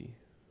gravity.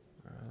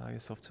 Allow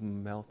yourself to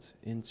melt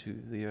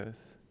into the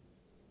earth.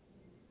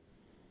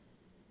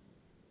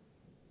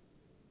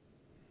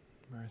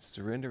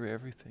 Surrender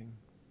everything.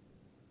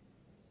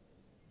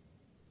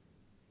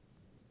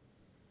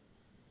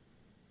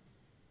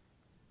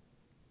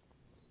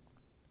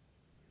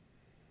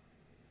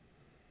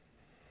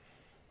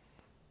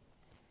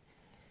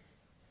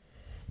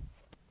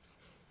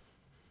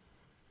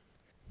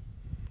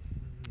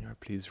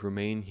 Please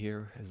remain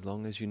here as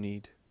long as you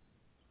need.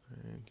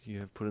 And you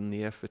have put in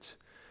the effort.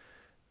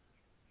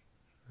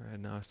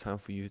 Now it's time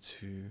for you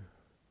to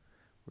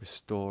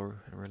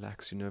restore and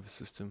relax your nervous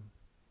system.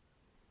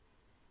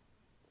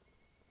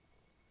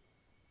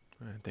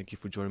 Thank you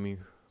for joining me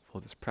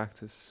for this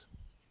practice.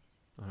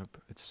 I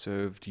hope it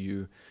served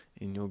you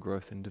in your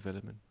growth and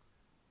development.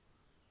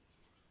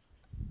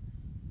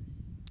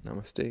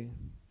 Namaste.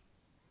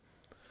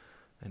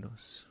 And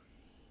us.